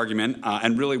first argument,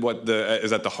 and really what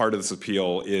is at the heart of this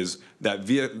appeal, is that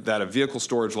a vehicle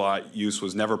storage lot use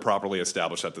was never properly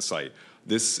established at the site.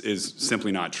 This is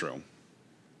simply not true.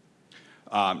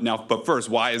 But first,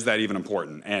 why is that even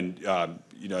important? And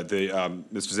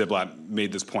Mr. Ziblatt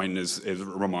made this point in his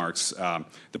remarks.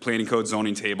 The Planning Code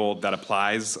zoning table that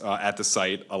applies at the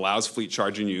site allows fleet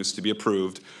charging use to be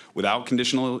approved without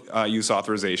conditional use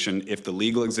authorization if the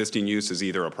legal existing use is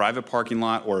either a private parking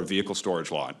lot or a vehicle storage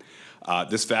lot.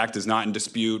 This fact is not in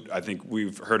dispute. I think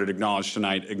we've heard it acknowledged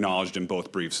tonight, acknowledged in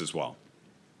both briefs as well.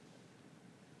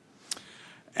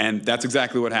 And that's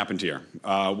exactly what happened here.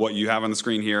 What you have on the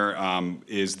screen here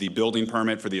is the building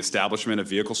permit for the establishment of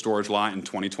vehicle storage lot in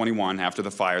 2021 after the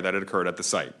fire that had occurred at the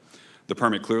site. The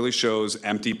permit clearly shows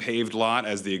empty paved lot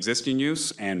as the existing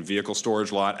use and vehicle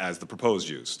storage lot as the proposed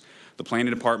use. The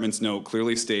planning department's note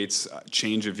clearly states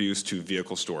change of use to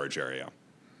vehicle storage area.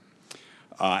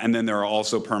 And then there are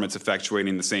also permits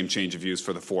effectuating the same change of use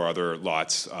for the 4 other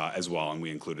lots as well, and we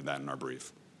included that in our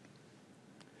brief.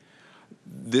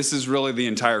 This is really the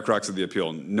entire crux of the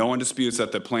appeal. No one disputes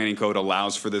that the Planning Code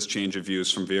allows for this change of use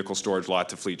from vehicle storage lot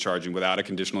to fleet charging without a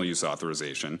conditional use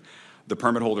authorization. The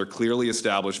permit holder clearly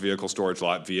established vehicle storage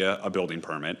lot via a building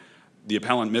permit. The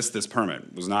appellant missed this permit.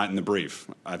 It was not in the brief.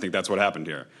 I think that's what happened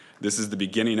here. This is the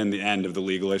beginning and the end of the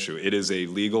legal issue. It is a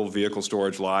legal vehicle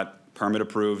storage lot, permit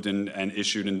approved and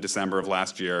issued in December of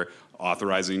last year,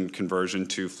 authorizing conversion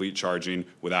to fleet charging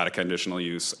without a conditional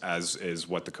use, as is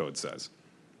what the code says.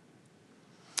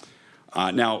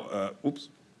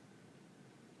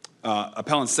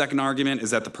 Appellant's second argument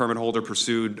is that the permit holder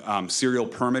pursued serial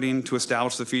permitting to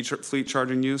establish the fleet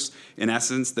charging use. In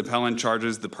essence, the appellant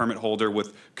charges the permit holder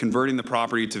with converting the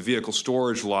property to vehicle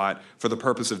storage lot for the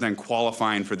purpose of then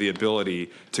qualifying for the ability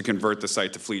to convert the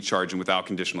site to fleet charging without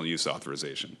conditional use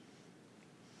authorization.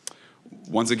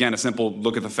 Once again, a simple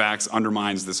look at the facts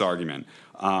undermines this argument.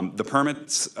 The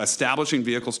permits establishing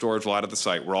vehicle storage lot at the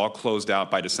site were all closed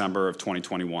out by December of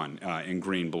 2021 in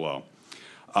green below.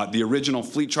 The original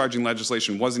fleet charging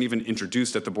legislation wasn't even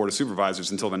introduced at the Board of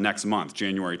Supervisors until the next month,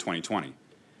 January 2020.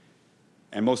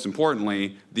 And most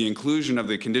importantly, the inclusion of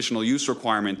the conditional use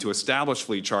requirement to establish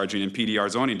fleet charging in PDR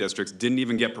zoning districts didn't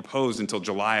even get proposed until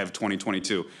July of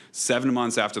 2022, 7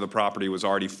 months after the property was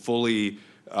already fully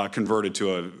converted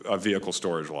to a vehicle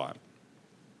storage lot.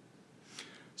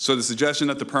 So the suggestion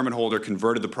that the permit holder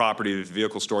converted the property to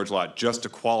vehicle storage lot just to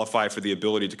qualify for the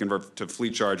ability to convert to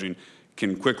fleet charging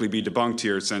can quickly be debunked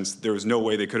here, since there was no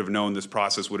way they could have known this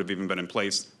process would have even been in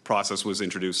place. Process was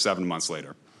introduced 7 months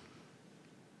later.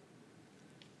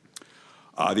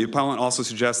 The appellant also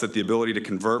suggests that the ability to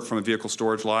convert from a vehicle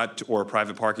storage lot or a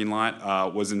private parking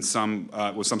lot was some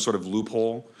sort of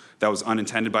loophole that was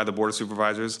unintended by the Board of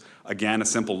Supervisors. Again, a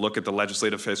simple look at the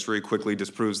legislative history quickly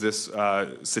disproves this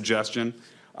suggestion.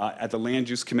 At the Land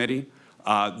Use Committee,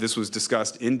 this was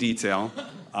discussed in detail.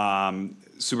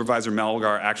 Supervisor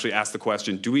Melgar actually asked the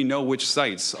question, do we know which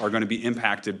sites are going to be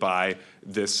impacted by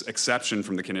this exception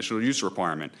from the conditional use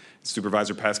requirement?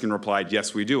 Supervisor Peskin replied,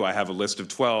 yes, we do. I have a list of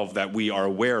 12 that we are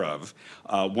aware of,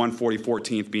 140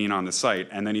 14th being on the site.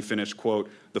 And then he finished, quote,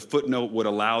 the footnote would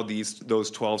allow those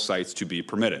 12 sites to be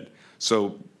permitted.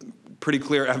 So pretty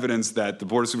clear evidence that the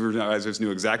Board of Supervisors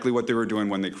knew exactly what they were doing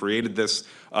when they created this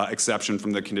exception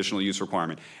from the conditional use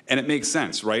requirement. And it makes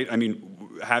sense, right? I mean,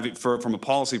 from a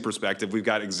policy perspective, we've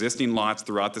got existing lots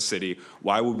throughout the city.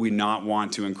 Why would we not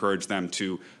want to encourage them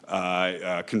to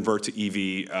convert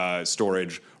to EV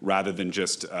storage rather than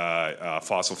just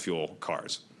fossil fuel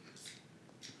cars?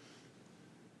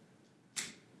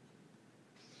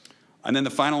 And then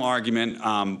the final argument,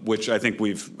 which I think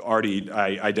we've already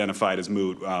identified as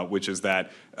moot, which is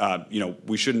that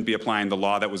we shouldn't be applying the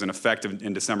law that was in effect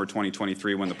in December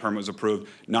 2023 when the permit was approved,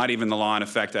 not even the law in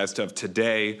effect as of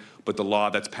today, but the law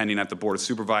that's pending at the Board of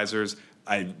Supervisors.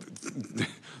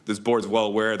 This board's well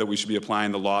aware that we should be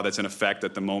applying the law that's in effect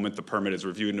at the moment the permit is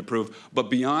reviewed and approved. But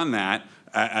beyond that,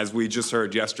 as we just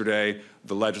heard yesterday,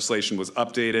 the legislation was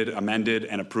updated, amended,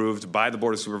 and approved by the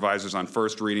Board of Supervisors on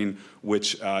first reading,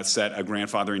 which set a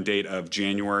grandfathering date of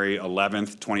January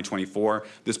 11th, 2024.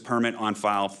 This permit on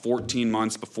file 14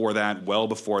 months before that, well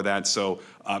before that. So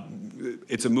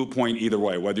it's a moot point either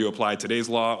way. Whether you apply today's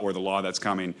law or the law that's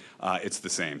coming, it's the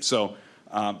same. So,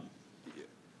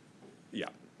 yeah.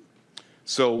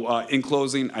 So in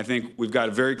closing, I think we've got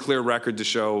a very clear record to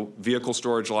show vehicle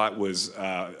storage lot was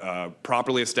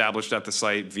properly established at the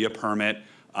site via permit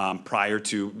prior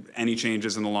to any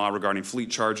changes in the law regarding fleet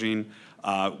charging.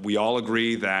 We all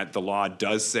agree that the law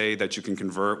does say that you can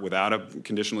convert without a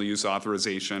conditional use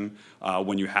authorization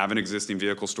when you have an existing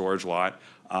vehicle storage lot.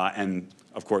 And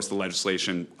of course, the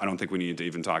legislation, I don't think we need to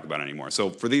even talk about anymore. So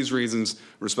for these reasons,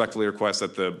 respectfully request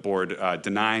that the board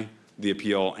deny the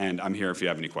appeal, and I'm here if you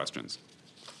have any questions.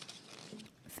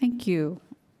 Thank you.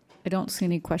 I don't see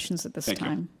any questions at this Thank you.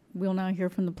 time. We'll now hear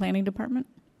from the Planning Department.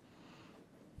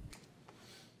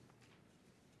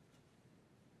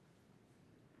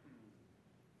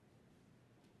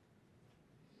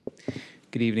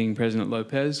 Good evening, President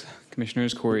Lopez,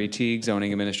 Commissioners. Corey Teague,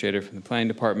 Zoning Administrator from the Planning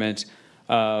Department.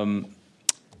 So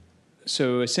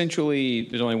essentially,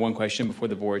 there's only one question before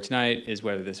the board tonight, is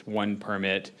whether this one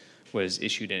permit was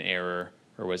issued in error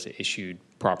or was it issued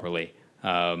properly.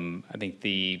 I think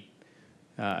the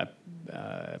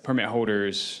permit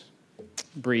holders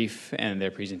brief and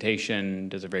their presentation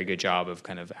does a very good job of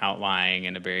kind of outlining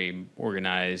in a very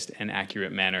organized and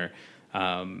accurate manner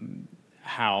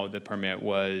how the permit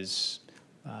was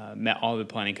met all the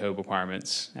planning code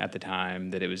requirements at the time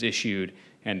that it was issued,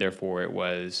 and therefore it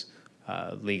was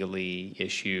legally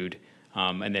issued.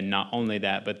 And then not only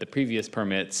that, but the previous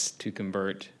permits to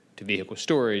convert to vehicle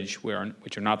storage,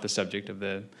 which are not the subject of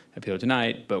the appeal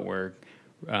tonight, but were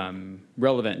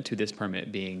relevant to this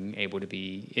permit being able to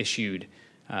be issued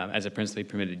as a principally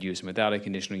permitted use and without a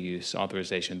conditional use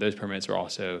authorization. Those permits are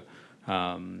also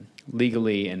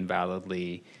legally and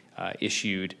validly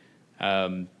issued.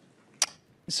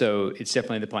 So it's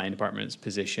definitely the Planning Department's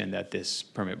position that this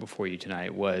permit before you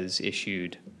tonight was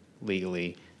issued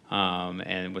legally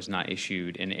and was not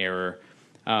issued in error.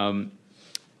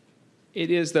 It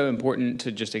is, though, important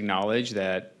to just acknowledge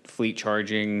that fleet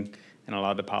charging and a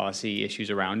lot of the policy issues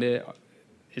around it,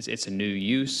 it's a new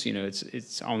use. You know,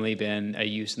 it's only been a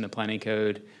use in the planning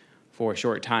code for a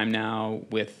short time now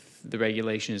with the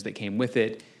regulations that came with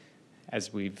it.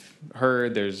 As we've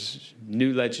heard, there's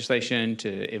new legislation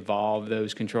to evolve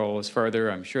those controls further.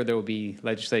 I'm sure there will be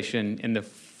legislation in the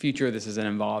future. This is an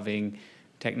evolving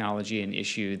technology and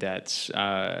issue that's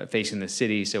facing the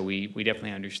city, so we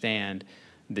definitely understand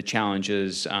the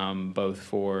challenges both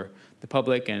for the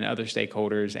public and other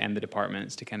stakeholders and the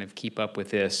departments to kind of keep up with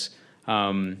this.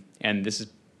 And this is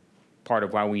part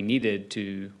of why we needed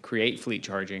to create fleet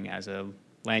charging as a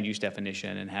land use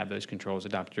definition and have those controls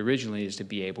adopted originally, is to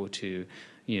be able to,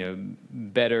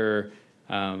 better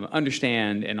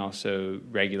understand and also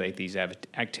regulate these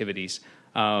activities.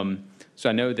 So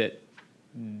I know that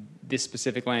this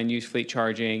specific land use, fleet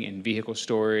charging and vehicle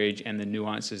storage and the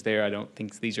nuances there, I don't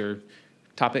think these are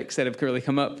topics that have currently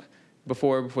come up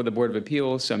before the Board of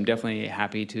Appeals. So I'm definitely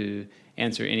happy to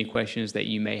answer any questions that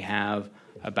you may have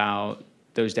about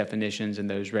those definitions and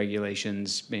those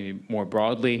regulations, maybe more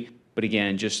broadly. But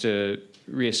again, just to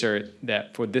reassert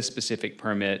that for this specific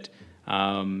permit,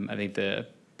 I think the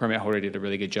permit holder did a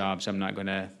really good job, so I'm not going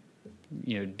to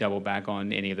double back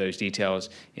on any of those details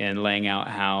in laying out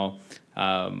how,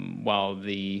 while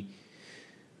the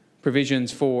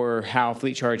provisions for how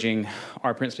fleet charging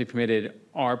are principally permitted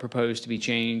are proposed to be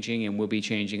changing and will be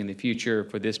changing in the future,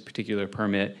 for this particular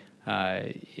permit,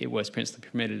 it was principally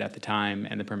permitted at the time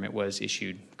and the permit was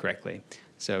issued correctly.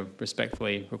 So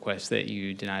respectfully request that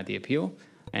you deny the appeal,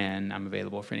 and I'm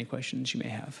available for any questions you may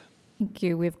have. Thank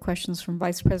you. We have questions from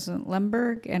Vice President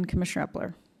Lemberg and Commissioner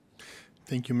Epler.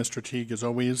 Thank you, Mr. Teague. As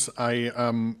always, I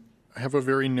have a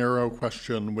very narrow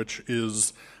question, which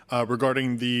is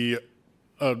regarding the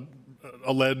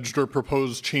alleged or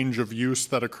proposed change of use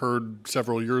that occurred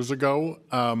several years ago.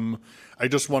 I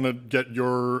just want to get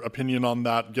your opinion on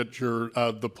that, get your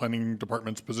the planning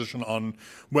department's position on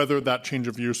whether that change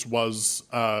of use was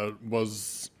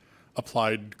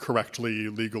applied correctly,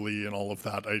 legally, and all of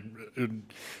that.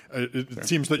 It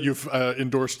seems that you've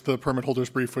endorsed the permit holder's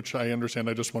brief, which I understand.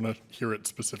 I just want to hear it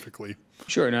specifically.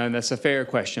 Sure, no, that's a fair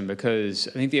question because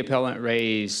I think the appellant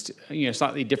raised, a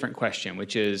slightly different question,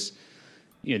 which is,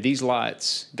 these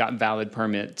lots got valid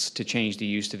permits to change the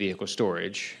use to vehicle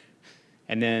storage.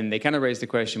 And then they kind of raised the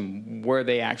question, were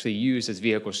they actually used as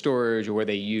vehicle storage or were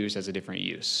they used as a different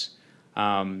use?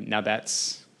 Now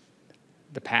that's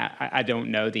I don't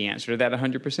know the answer to that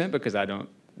 100% because I don't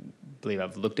believe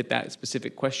I've looked at that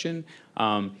specific question.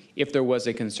 If there was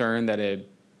a concern that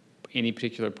any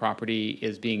particular property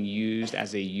is being used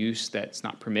as a use that's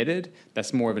not permitted,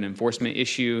 that's more of an enforcement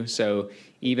issue. So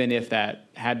even if that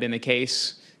had been the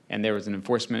case and there was an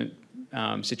enforcement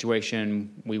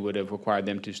situation, we would have required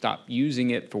them to stop using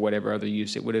it for whatever other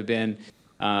use it would have been,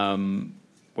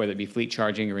 whether it be fleet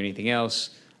charging or anything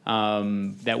else.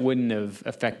 That wouldn't have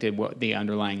affected what the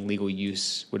underlying legal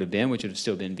use would have been, which would have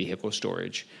still been vehicle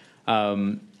storage.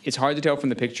 It's hard to tell from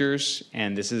the pictures,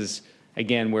 and this is,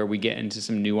 again, where we get into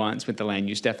some nuance with the land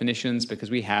use definitions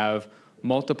because we have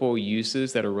multiple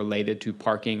uses that are related to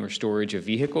parking or storage of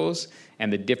vehicles,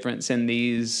 and the difference in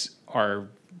these are,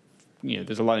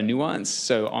 there's a lot of nuance.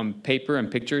 So on paper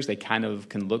and pictures, they kind of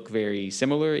can look very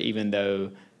similar, even though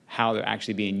how they're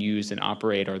actually being used and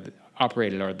operated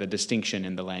are the distinction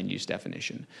in the land use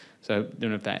definition. So I don't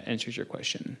know if that answers your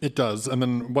question. It does. And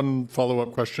then one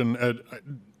follow-up question.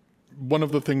 One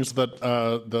of the things that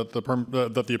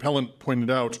the appellant pointed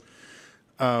out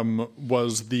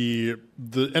was the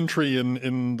entry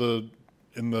in the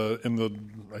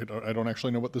I don't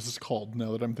actually know what this is called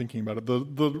now that I'm thinking about it.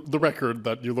 The record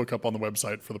that you look up on the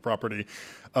website for the property,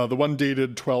 the one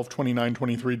dated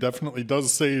 12/29/23 definitely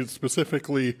does say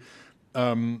specifically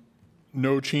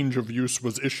no change of use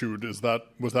was issued. Was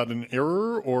that an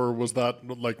error, or was that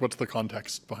what's the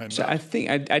context behind So that? I think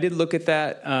I did look at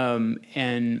that,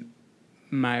 and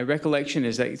my recollection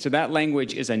is that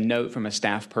language is a note from a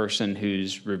staff person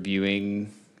who's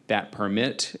reviewing that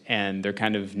permit, and they're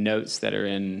kind of notes that are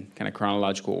in kind of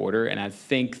chronological order. And I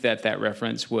think that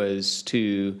reference was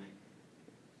to,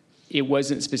 it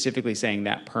wasn't specifically saying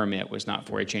that permit was not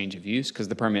for a change of use, because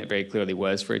the permit very clearly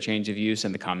was for a change of use,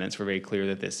 and the comments were very clear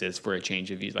that this is for a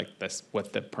change of use, that's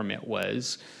what the permit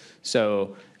was.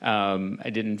 So I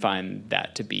didn't find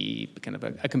that to be kind of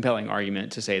a compelling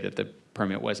argument to say that the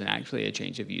permit wasn't actually a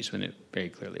change of use when it very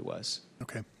clearly was.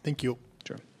 Okay, thank you.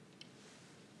 Sure.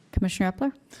 Commissioner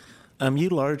Epler? You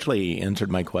largely answered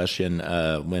my question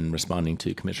when responding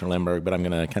to Commissioner Lemberg, but I'm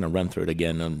going to kind of run through it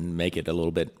again and make it a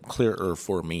little bit clearer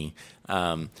for me.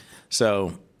 Let's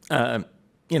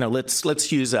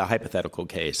use a hypothetical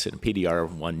case. In PDR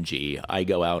 1G, I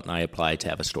go out and I apply to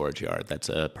have a storage yard. That's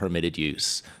a permitted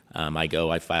use.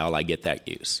 I file, I get that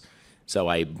use. So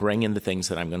I bring in the things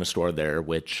that I'm going to store there,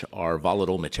 which are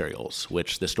volatile materials,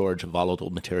 which the storage of volatile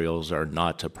materials are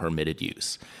not a permitted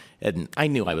use. And I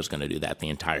knew I was going to do that the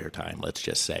entire time, let's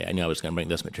just say. I knew I was going to bring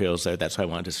those materials there. That's what I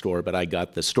wanted to store. But I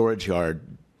got the storage yard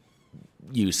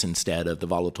use instead of the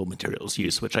volatile materials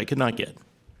use, which I could not get.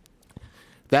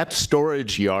 That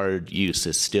storage yard use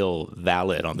is still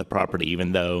valid on the property,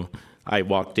 even though I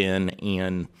walked in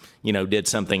and, did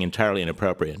something entirely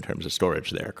inappropriate in terms of storage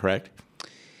there, correct?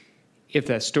 If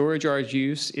that storage yard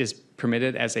use is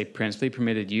permitted as a principally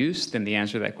permitted use, then the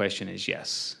answer to that question is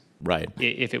yes. Right.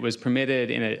 If it was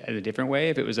permitted in a different way,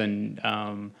 if it was a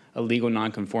legal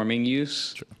non-conforming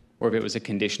use, sure, or if it was a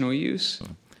conditional use,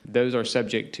 those are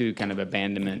subject to kind of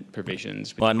abandonment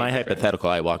provisions. Well, in my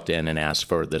hypothetical, I walked in and asked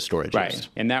for the storage right. use.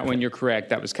 And that one, you're correct.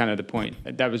 That was kind of the point.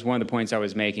 That was one of the points I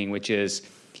was making, which is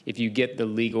if you get the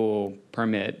legal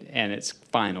permit and it's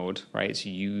finalized, right, so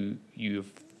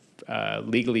you've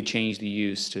legally changed the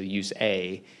use to use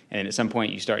A, and at some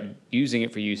point you start using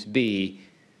it for use B,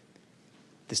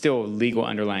 the still legal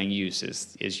underlying use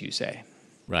is use A.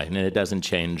 Right, and it doesn't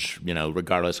change,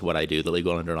 regardless of what I do. The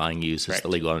legal underlying use Correct. is the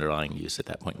legal underlying use at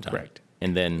that point in time. Correct.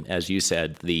 And then, as you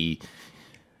said, the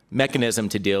mechanism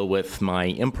to deal with my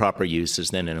improper use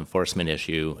is then an enforcement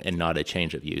issue and not a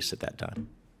change of use at that time.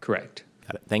 Correct.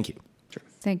 Got it. Thank you. Sure.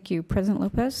 Thank you. President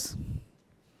Lopez?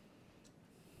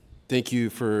 Thank you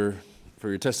for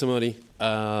your testimony.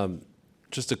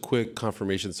 Just a quick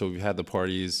confirmation. So we've had the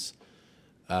parties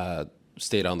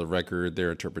state on the record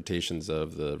their interpretations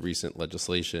of the recent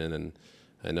legislation, and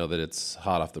I know that it's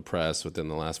hot off the press within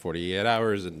the last 48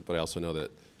 hours, but I also know that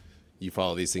you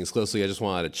follow these things closely. I just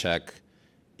wanted to check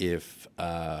if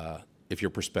your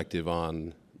perspective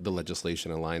on the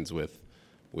legislation aligns with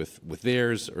with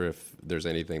theirs, or if there's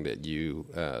anything that you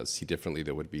see differently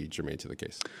that would be germane to the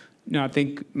case. No, I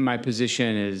think my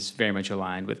position is very much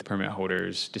aligned with the permit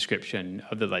holder's description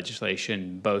of the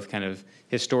legislation, both kind of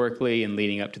historically and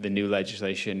leading up to the new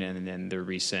legislation and then the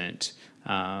recent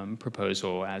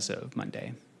proposal as of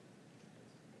Monday.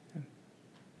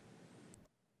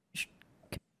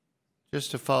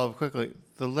 Just to follow up quickly,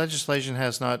 the legislation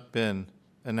has not been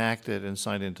enacted and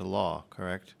signed into law,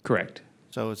 correct? Correct.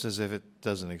 So it's as if it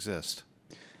doesn't exist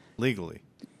legally.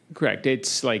 Correct.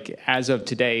 It's like as of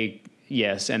today,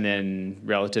 yes, and then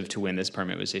relative to when this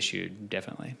permit was issued,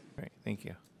 definitely. Great, thank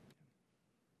you.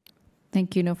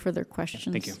 Thank you. No further questions.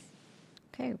 Thank you.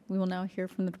 Okay, we will now hear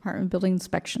from the Department of Building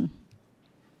Inspection.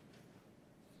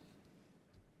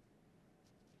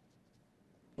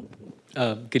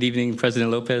 Good evening,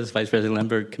 President Lopez, Vice President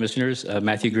Lemberg, Commissioners.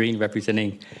 Matthew Green,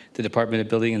 representing the Department of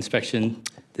Building Inspection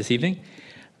this evening.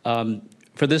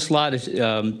 For this lot,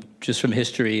 just from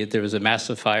history, there was a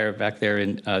massive fire back there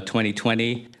in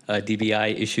 2020.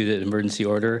 DBI issued an emergency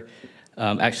order.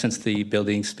 Actually, since the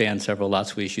building spanned several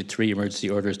lots, we issued 3 emergency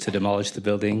orders to demolish the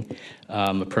building.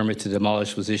 A permit to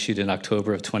demolish was issued in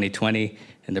October of 2020,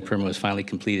 and the permit was finally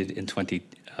completed in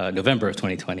November of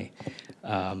 2020.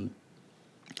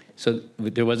 So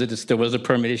there was a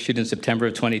permit issued in September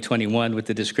of 2021 with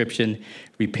the description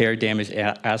repair damaged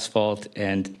asphalt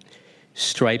and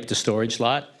stripe the storage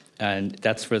lot, and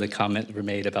that's where the comment were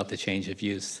made about the change of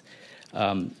use.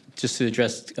 Just to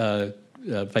address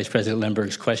Vice President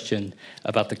Lemberg's question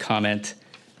about the comment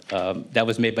that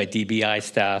was made by DBI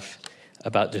staff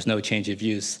about there's no change of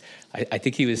use. I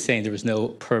think he was saying there was no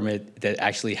permit that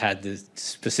actually had the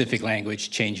specific language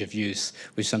change of use,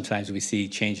 which sometimes we see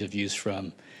change of use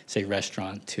from, say,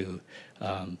 restaurant to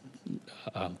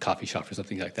coffee shop or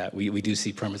something like that. We do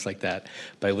see permits like that,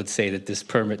 but I would say that this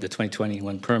permit, the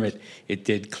 2021 permit, it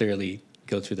did clearly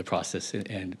go through the process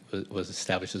and was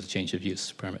established as a change of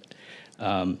use permit.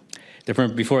 The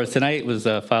permit before us tonight was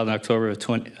filed in October of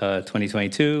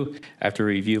 2022 after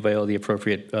review by all the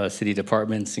appropriate city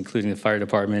departments, including the fire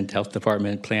department, health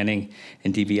department, planning,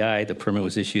 and DBI. The permit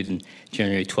was issued in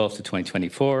January 12th of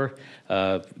 2024.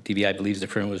 DBI believes the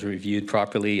permit was reviewed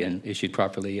properly and issued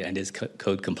properly and is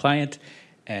code compliant,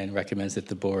 and recommends that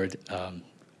the board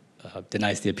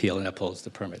denies the appeal and upholds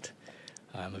the permit.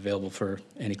 I'm available for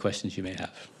any questions you may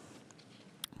have.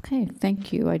 Okay,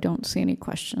 thank you. I don't see any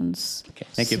questions. Okay,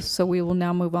 thank you. So we will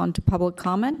now move on to public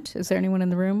comment. Is there anyone in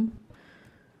the room?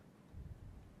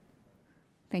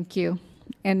 Thank you.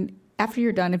 And after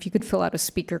you're done, if you could fill out a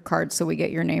speaker card so we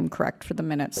get your name correct for the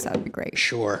minutes, that would be great.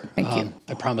 Sure. Thank you.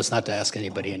 I promise not to ask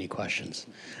anybody any questions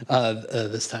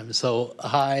this time. So,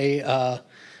 hi,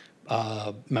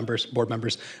 board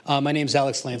members. My name is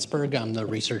Alex Landsberg. I'm the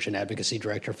Research and Advocacy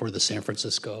Director for the San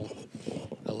Francisco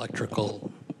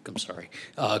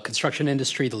Construction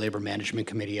Industry, the Labor Management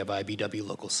Committee of IBEW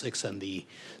Local 6, and the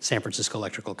San Francisco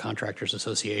Electrical Contractors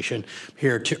Association. I'm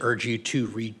here to urge you to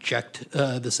reject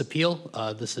this appeal.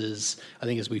 This is, I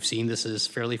think as we've seen, this is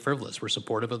fairly frivolous. We're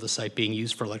supportive of the site being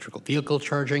used for electrical vehicle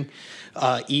charging.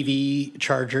 EV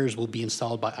chargers will be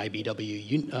installed by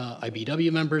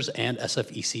IBEW members and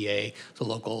SFECA, the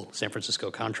local San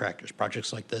Francisco contractors.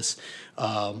 Projects like this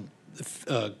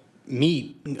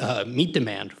meet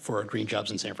demand for green jobs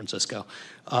in San Francisco,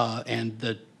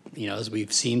 and as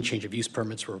we've seen, change of use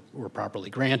permits were properly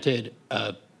granted.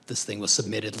 This thing was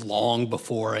submitted long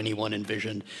before anyone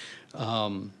envisioned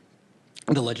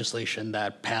the legislation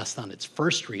that passed on its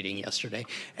first reading yesterday,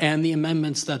 and the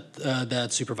amendments that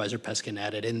Supervisor Peskin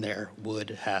added in there would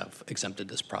have exempted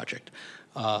this project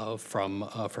from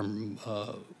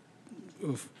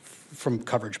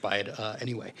coverage by it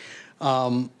anyway.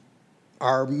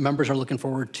 Our members are looking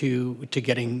forward to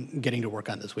getting to work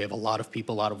on this. We have a lot of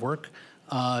people out of work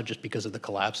just because of the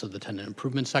collapse of the tenant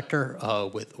improvement sector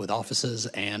with offices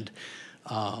and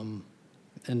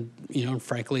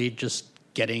frankly, just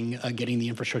getting the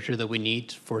infrastructure that we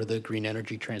need for the green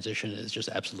energy transition is just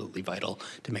absolutely vital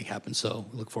to make happen. So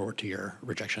we look forward to your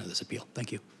rejection of this appeal.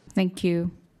 Thank you. Thank you.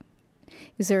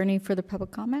 Is there any further public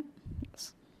comment?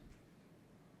 Yes.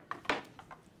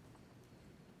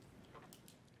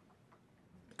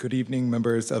 Good evening,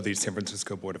 members of the San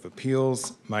Francisco Board of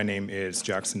Appeals. My name is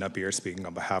Jackson Napier, speaking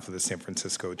on behalf of the San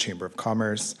Francisco Chamber of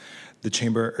Commerce. The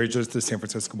Chamber urges the San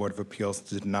Francisco Board of Appeals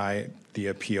to deny the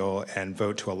appeal and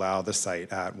vote to allow the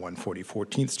site at 140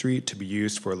 14th Street to be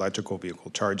used for electrical vehicle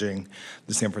charging.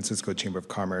 The San Francisco Chamber of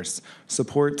Commerce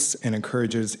supports and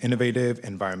encourages innovative,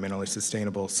 environmentally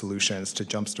sustainable solutions to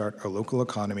jumpstart our local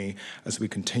economy as we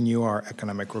continue our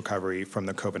economic recovery from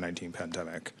the COVID-19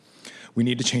 pandemic. We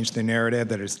need to change the narrative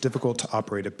that it's difficult to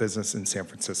operate a business in San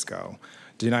Francisco.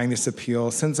 Denying this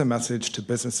appeal sends a message to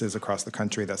businesses across the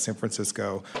country that San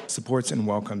Francisco supports and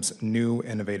welcomes new,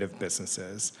 innovative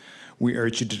businesses. We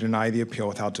urge you to deny the appeal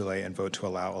without delay and vote to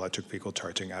allow electric vehicle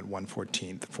charging at 140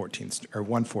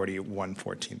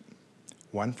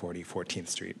 14th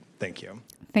Street. Thank you.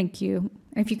 Thank you.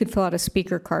 If you could fill out a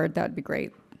speaker card, that would be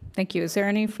great. Thank you. Is there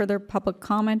any further public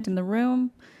comment in the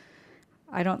room?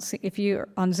 I don't see. If you're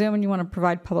on Zoom and you want to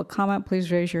provide public comment, please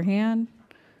raise your hand.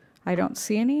 I don't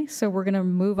see any, so we're going to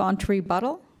move on to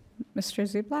rebuttal. Mr.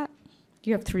 Zublat,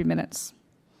 you have 3 minutes.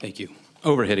 Thank you.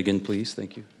 Overhead again, please.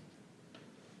 Thank you.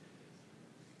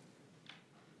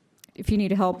 If you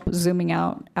need help zooming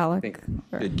out, Alec.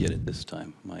 I did get it this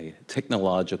time. My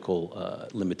technological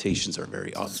limitations are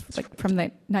very obvious. Like from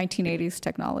the 1980s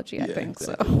technology, I think.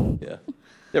 Exactly. So. Yeah.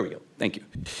 There we go. Thank you.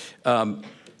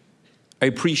 I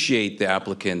appreciate the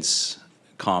applicant's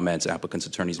comments, applicant's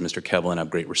attorneys, Mr. Kevlin. I have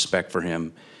great respect for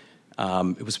him.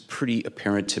 It was pretty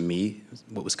apparent to me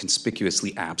what was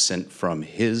conspicuously absent from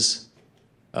his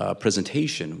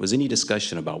presentation was any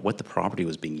discussion about what the property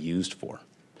was being used for.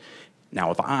 Now,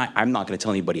 if I'm not going to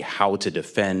tell anybody how to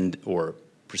defend or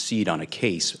proceed on a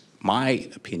case, my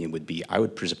opinion would be I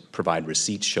would provide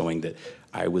receipts showing that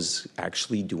I was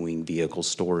actually doing vehicle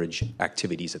storage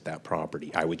activities at that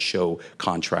property. I would show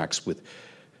contracts with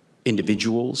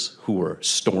individuals who were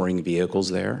storing vehicles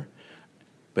there,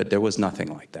 but there was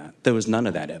nothing like that. There was none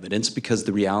of that evidence because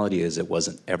the reality is it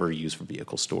wasn't ever used for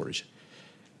vehicle storage.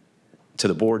 To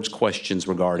the board's questions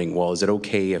regarding, well, is it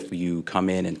okay if you come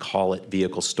in and call it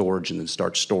vehicle storage and then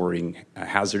start storing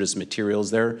hazardous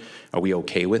materials there? Are we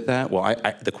okay with that? Well,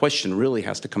 the question really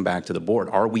has to come back to the board.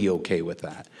 Are we okay with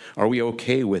that? Are we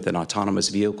okay with an autonomous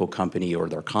vehicle company or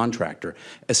their contractor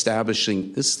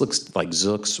establishing, this looks like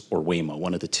Zoox or Waymo,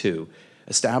 one of the two,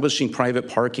 establishing private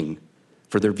parking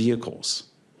for their vehicles,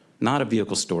 not a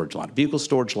vehicle storage lot. Vehicle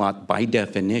storage lot, by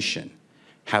definition,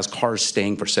 has cars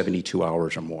staying for 72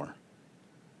 hours or more.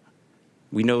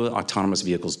 We know that autonomous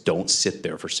vehicles don't sit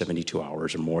there for 72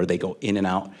 hours or more. They go in and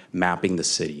out, mapping the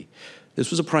city.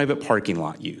 This was a private parking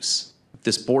lot use. If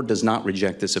this board does not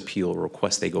reject this appeal or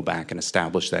request they go back and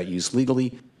establish that use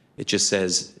legally, it just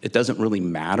says it doesn't really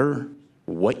matter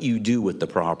what you do with the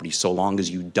property so long as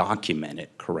you document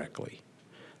it correctly.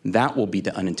 That will be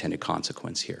the unintended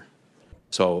consequence here.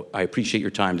 So I appreciate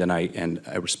your time tonight, and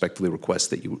I respectfully request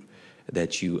that you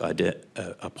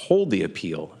uphold the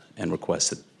appeal and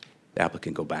request that the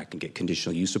applicant go back and get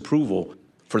conditional use approval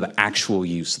for the actual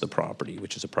use of the property,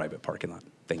 which is a private parking lot.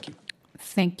 Thank you.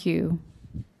 Thank you.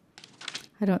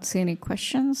 I don't see any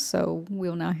questions, so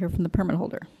we'll now hear from the permit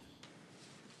holder.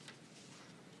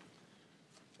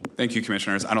 Thank you,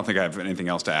 Commissioners. I don't think I have anything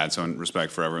else to add, so in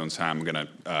respect for everyone's time, I'm going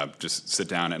to just sit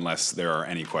down unless there are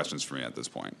any questions for me at this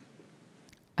point.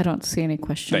 I don't see any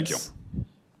questions. Thank you.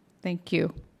 Thank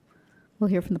you. We'll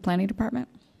hear from the Planning Department.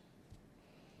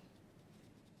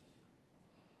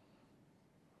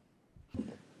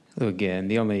 So again,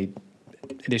 the only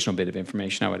additional bit of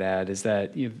information I would add is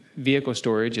that vehicle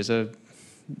storage is a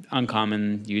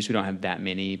uncommon use. We don't have that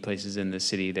many places in the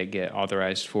city that get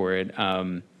authorized for it.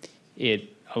 A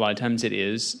lot of times it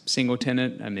is single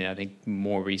tenant. I mean, I think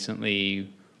more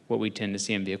recently what we tend to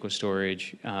see in vehicle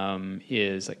storage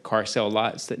is like car sale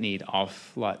lots that need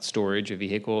off-lot storage of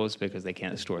vehicles because they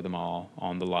can't store them all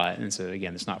on the lot. And so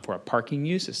again, it's not for a parking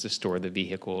use, it's to store the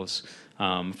vehicles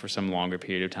for some longer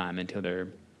period of time until they're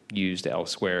used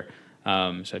elsewhere. So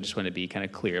I just want to be kind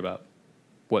of clear about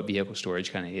what vehicle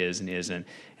storage kind of is and isn't.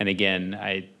 And again,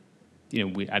 I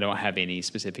don't have any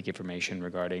specific information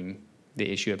regarding the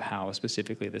issue of how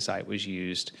specifically the site was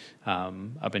used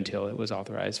up until it was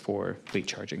authorized for fleet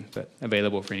charging, but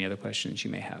available for any other questions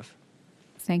you may have.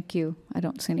 Thank you. I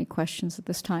don't see any questions at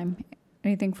this time.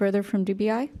 Anything further from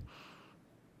DBI?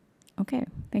 Okay,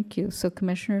 thank you. So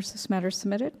Commissioners, this matter is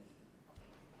submitted.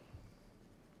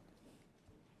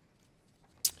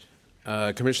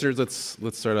 Commissioners,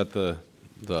 let's start at the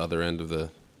other end of the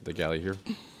galley here.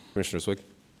 Commissioner Swig.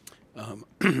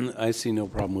 I see no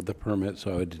problem with the permit,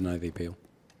 so I would deny the appeal.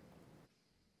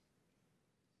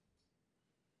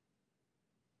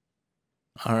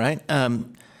 All right.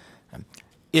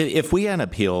 If we had an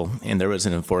appeal and there was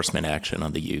an enforcement action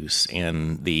on the use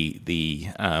and the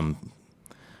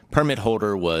permit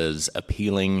holder was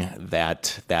appealing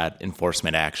that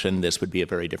enforcement action, this would be a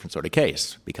very different sort of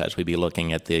case because we'd be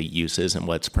looking at the uses and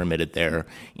what's permitted there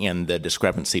and the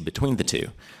discrepancy between the two.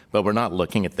 But we're not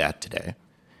looking at that today.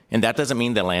 And that doesn't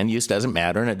mean that land use doesn't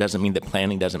matter, and it doesn't mean that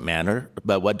planning doesn't matter.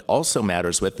 But what also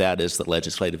matters with that is the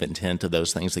legislative intent of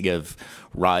those things that give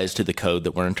rise to the code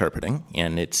that we're interpreting.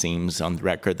 And it seems on the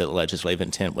record that the legislative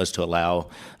intent was to allow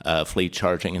fleet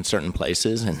charging in certain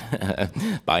places. And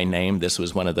by name, this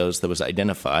was one of those that was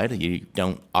identified. You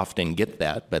don't often get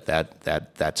that, but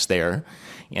that's there.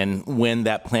 And when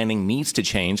that planning needs to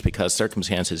change because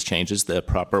circumstances changes, the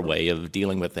proper way of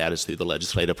dealing with that is through the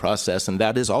legislative process, and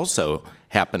that is also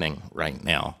happening right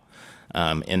now.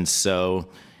 And so,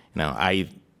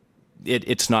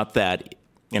 it's not that,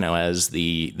 as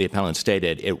the appellant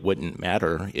stated, it wouldn't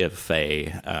matter if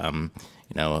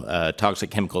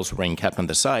toxic chemicals were being kept on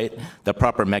the site. The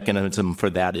proper mechanism for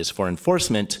that is for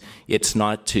enforcement. It's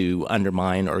not to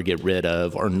undermine or get rid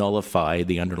of or nullify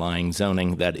the underlying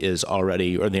zoning that is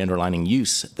already, or the underlying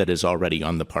use that is already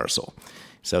on the parcel.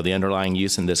 So the underlying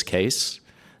use in this case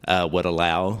would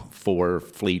allow for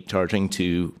fleet charging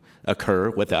to occur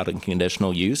without a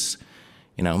conditional use.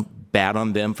 Bad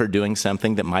on them for doing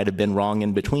something that might have been wrong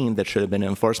in between that should have been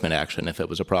enforcement action if it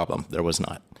was a problem. There was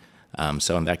not.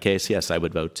 So in that case, yes, I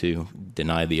would vote to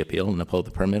deny the appeal and uphold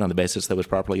the permit on the basis that was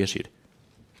properly issued.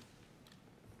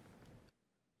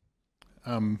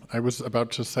 I was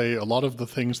about to say a lot of the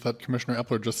things that Commissioner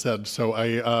Epler just said, so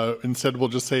I instead will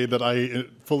just say that I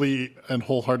fully and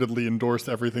wholeheartedly endorse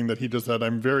everything that he just said.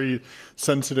 I'm very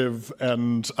sensitive,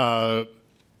 and I'm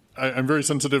very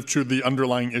sensitive to the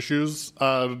underlying issues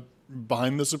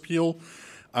behind this appeal,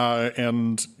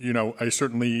 and I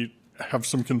certainly have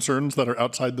some concerns that are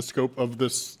outside the scope of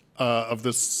this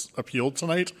appeal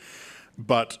tonight.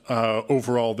 But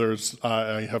overall,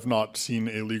 I have not seen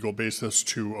a legal basis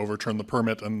to overturn the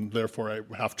permit, and therefore I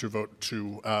have to vote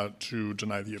to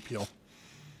deny the appeal.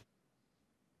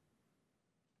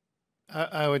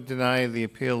 I would deny the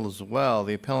appeal as well.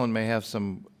 The appellant may have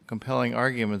some compelling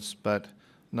arguments, but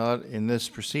not in this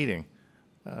proceeding.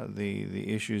 The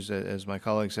issues, as my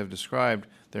colleagues have described,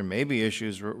 there may be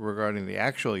issues regarding the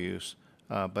actual use,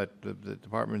 but the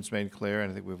department's made clear,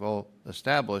 and I think we've all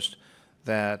established,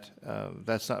 that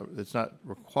it's not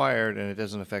required and it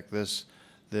doesn't affect this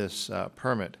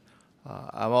permit.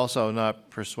 I'm also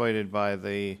not persuaded by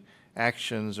the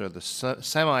actions or the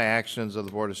semi-actions of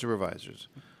the Board of Supervisors.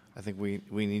 I think we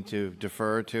need to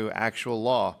defer to actual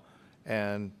law,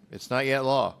 and it's not yet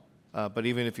law. But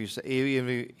even if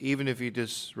you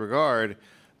disregard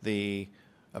the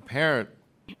apparent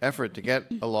effort to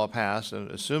get a law passed,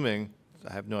 and assuming,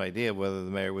 I have no idea whether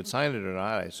the mayor would sign it or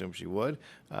not, I assume she would.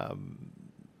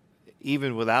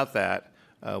 Even without that,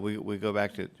 we go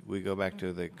back to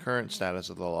the current status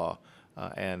of the law,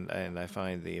 and I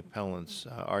find the appellant's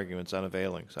arguments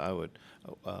unavailing. So I would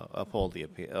uphold the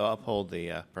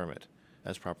permit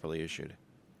as properly issued.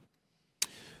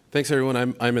 Thanks,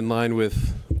 everyone. I'm in line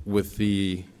with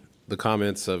the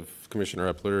comments of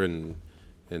Commissioner Epler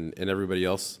and everybody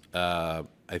else.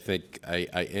 I think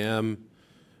I am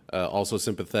also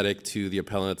sympathetic to the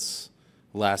appellant's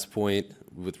last point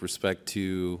with respect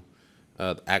to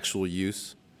actual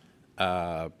use,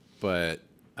 but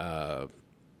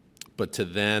to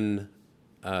then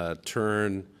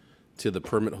turn to the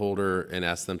permit holder and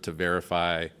ask them to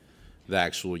verify the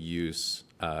actual use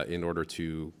in order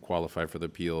to qualify for the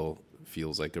appeal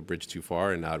feels like a bridge too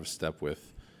far and out of step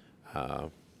with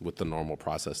the normal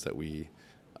process that we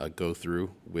go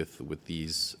through with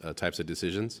these types of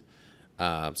decisions.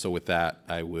 So with that,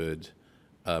 I would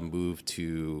move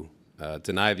to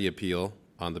deny the appeal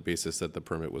on the basis that the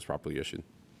permit was properly issued.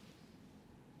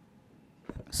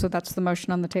 So that's the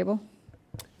motion on the table?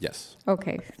 Yes.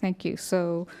 Okay, thank you.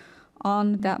 So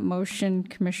on that motion,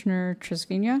 Commissioner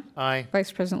Tresvigna? Aye.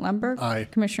 Vice President Lemberg? Aye.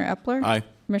 Commissioner Epler? Aye.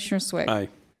 Commissioner Swig? Aye.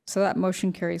 So that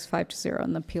motion carries 5-0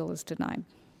 and the appeal is denied.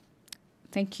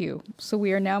 Thank you. So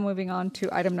we are now moving on to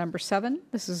item number 7.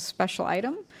 This is a special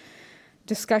item.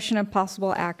 Discussion and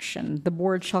possible action. The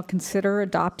board shall consider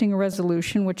adopting a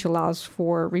resolution which allows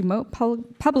for remote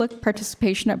public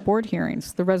participation at board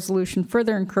hearings. The resolution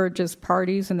further encourages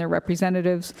parties and their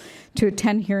representatives to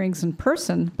attend hearings in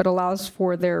person, but allows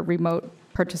for their remote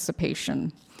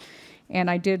participation. And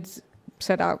I did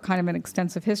set out kind of an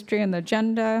extensive history in the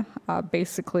agenda.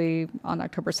 Basically, on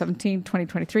October 17,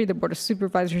 2023, the Board of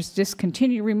Supervisors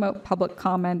discontinued remote public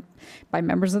comment by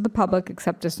members of the public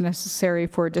except as necessary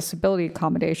for disability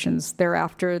accommodations.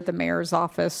 Thereafter, the mayor's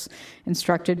office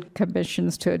instructed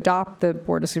commissions to adopt the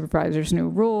Board of Supervisors' new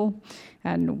rule.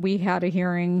 And we had a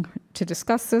hearing to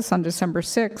discuss this on December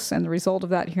 6th, and the result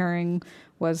of that hearing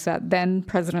was that then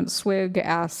President Swig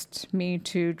asked me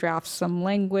to draft some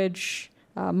language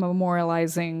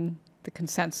memorializing the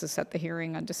consensus at the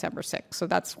hearing on December 6th. So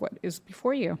that's what is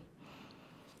before you.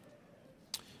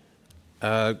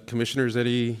 Commissioners,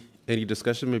 any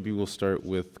discussion? Maybe we'll start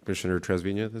with Commissioner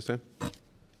Trasvina this time.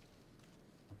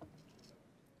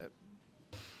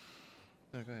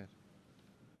 No, go ahead.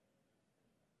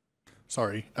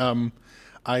 Sorry. I'm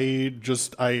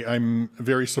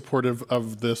very supportive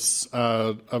of this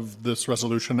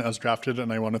resolution as drafted,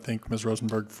 and I want to thank Ms.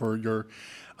 Rosenberg for your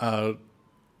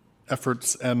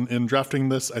efforts in drafting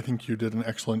this. I think you did an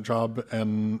excellent job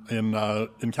in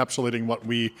encapsulating what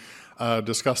we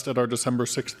discussed at our December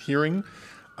 6th hearing,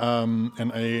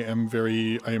 and I am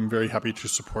very happy to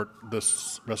support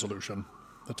this resolution.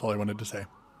 That's all I wanted to say.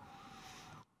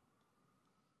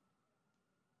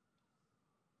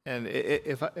 And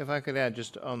if I could add,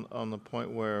 just on the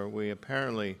point where we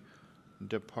apparently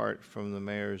depart from the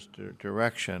mayor's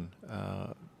direction,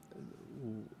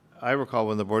 I recall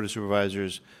when the Board of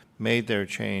Supervisors made their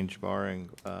change,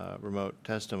 barring remote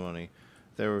testimony,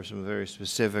 there were some very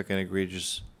specific and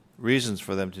egregious reasons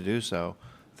for them to do so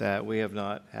that we have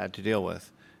not had to deal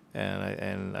with.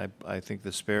 And I think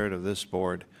the spirit of this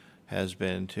board has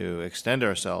been to extend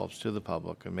ourselves to the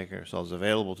public and make ourselves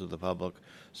available to the public.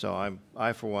 So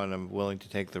I for one, am willing to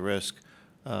take the risk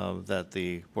that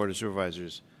the Board of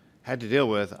Supervisors had to deal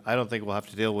with. I don't think we'll have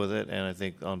to deal with it, and I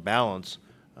think on balance,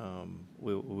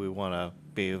 we want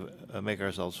to make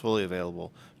ourselves fully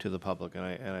available to the public, and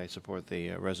I support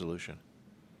the resolution.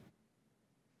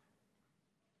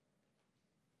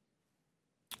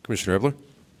 Commissioner Ebler?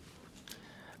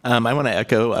 I want to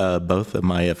echo both of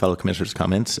my fellow commissioners'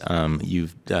 comments.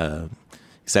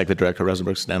 Executive Director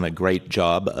Rosenberg's done a great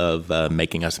job of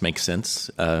making us make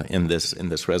sense in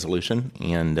this resolution,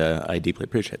 and I deeply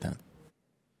appreciate that.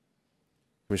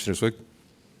 Commissioner Swig?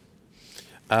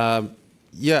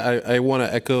 I want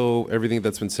to echo everything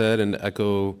that's been said and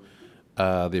echo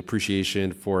the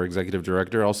appreciation for Executive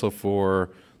Director, also for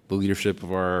the leadership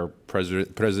of our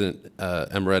President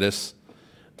Emeritus,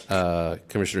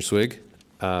 Commissioner Swig,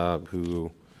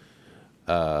 who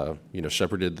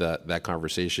shepherded that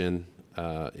conversation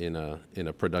in a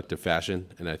productive fashion.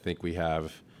 And I think we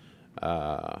have,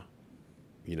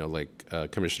 like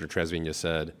Commissioner Trasvina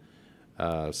said,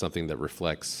 something that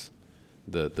reflects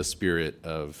the spirit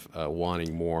of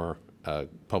wanting more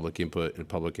public input and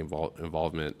public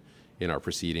involvement in our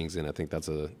proceedings, and I think that's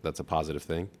a positive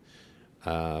thing.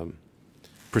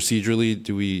 Procedurally,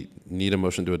 do we need a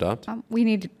motion to adopt? We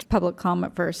need public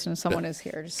comment first, and someone is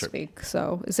here to speak.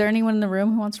 So is there anyone in the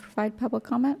room who wants to provide public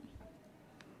comment?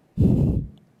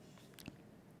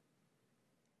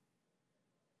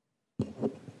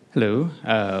 Hello,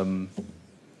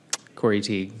 Corey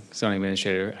Teague, zoning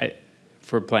administrator.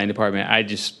 For Planning Department, I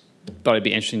just thought it'd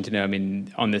be interesting to know,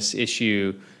 on this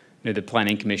issue, the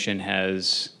Planning Commission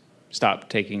has stopped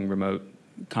taking remote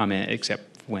comment except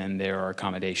when there are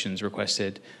accommodations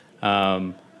requested.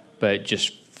 But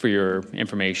just for your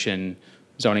information,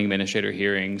 zoning administrator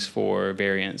hearings for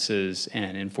variances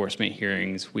and enforcement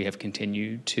hearings, we have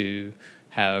continued to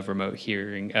have remote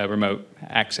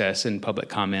access and public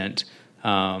comment,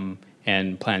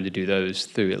 and plan to do those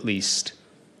through at least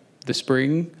the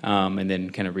spring, and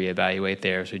then kind of reevaluate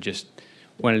there. So just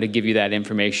wanted to give you that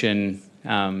information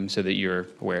so that you're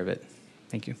aware of it.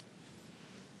 Thank you.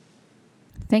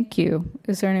 Thank you.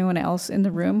 Is there anyone else in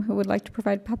the room who would like to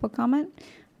provide public comment?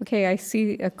 Okay, I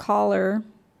see a caller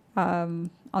on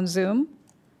Zoom.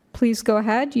 Please go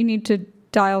ahead. You need to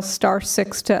dial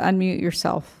 *6 to unmute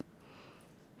yourself.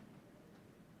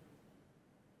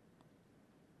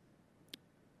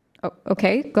 Oh,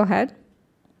 okay, go ahead.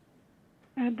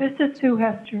 This is Sue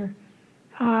Hester.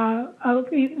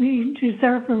 We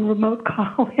deserve a remote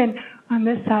call-in on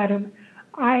this item.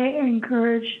 I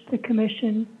encourage the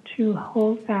Commission to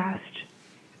hold fast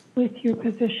with your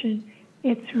position.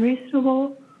 It's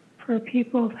reasonable for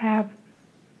people to have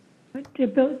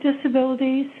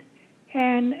disabilities,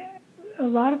 and a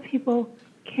lot of people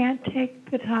can't take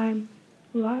the time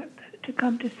to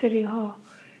come to City Hall.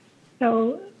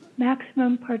 So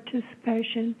maximum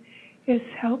participation is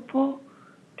helpful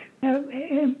to have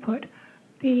input.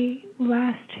 The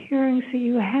last hearings that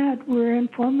you had were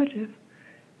informative.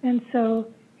 And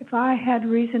so if I had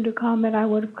reason to comment, I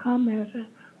would have commented.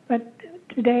 But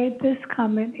today, this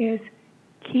comment is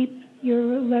keep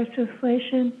your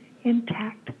legislation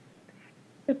intact.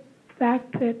 The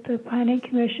fact that the Planning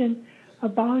Commission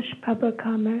abolished public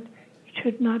comment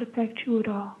should not affect you at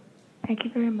all. Thank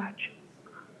you very much.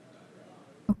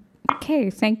 Okay,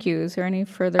 thank you. Is there any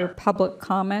further public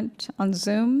comment on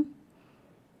Zoom?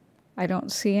 I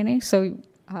don't see any. So,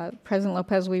 President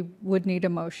Lopez, we would need a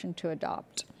motion to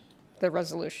adopt the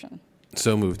resolution.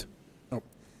 So moved. Oh,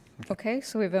 Okay,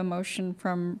 so we have a motion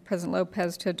from President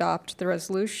Lopez to adopt the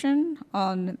resolution.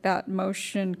 On that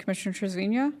motion, Commissioner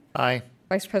Trevino? Aye.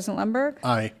 Vice President Lemberg?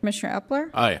 Aye. Commissioner Epler?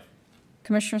 Aye.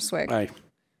 Commissioner Swig? Aye.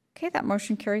 Okay, that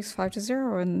motion carries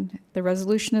 5-0, and the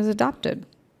resolution is adopted.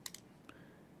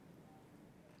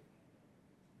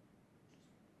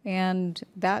 And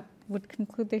that would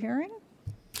conclude the hearing.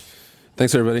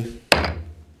 Thanks, everybody.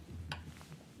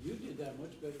 You did that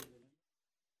much better.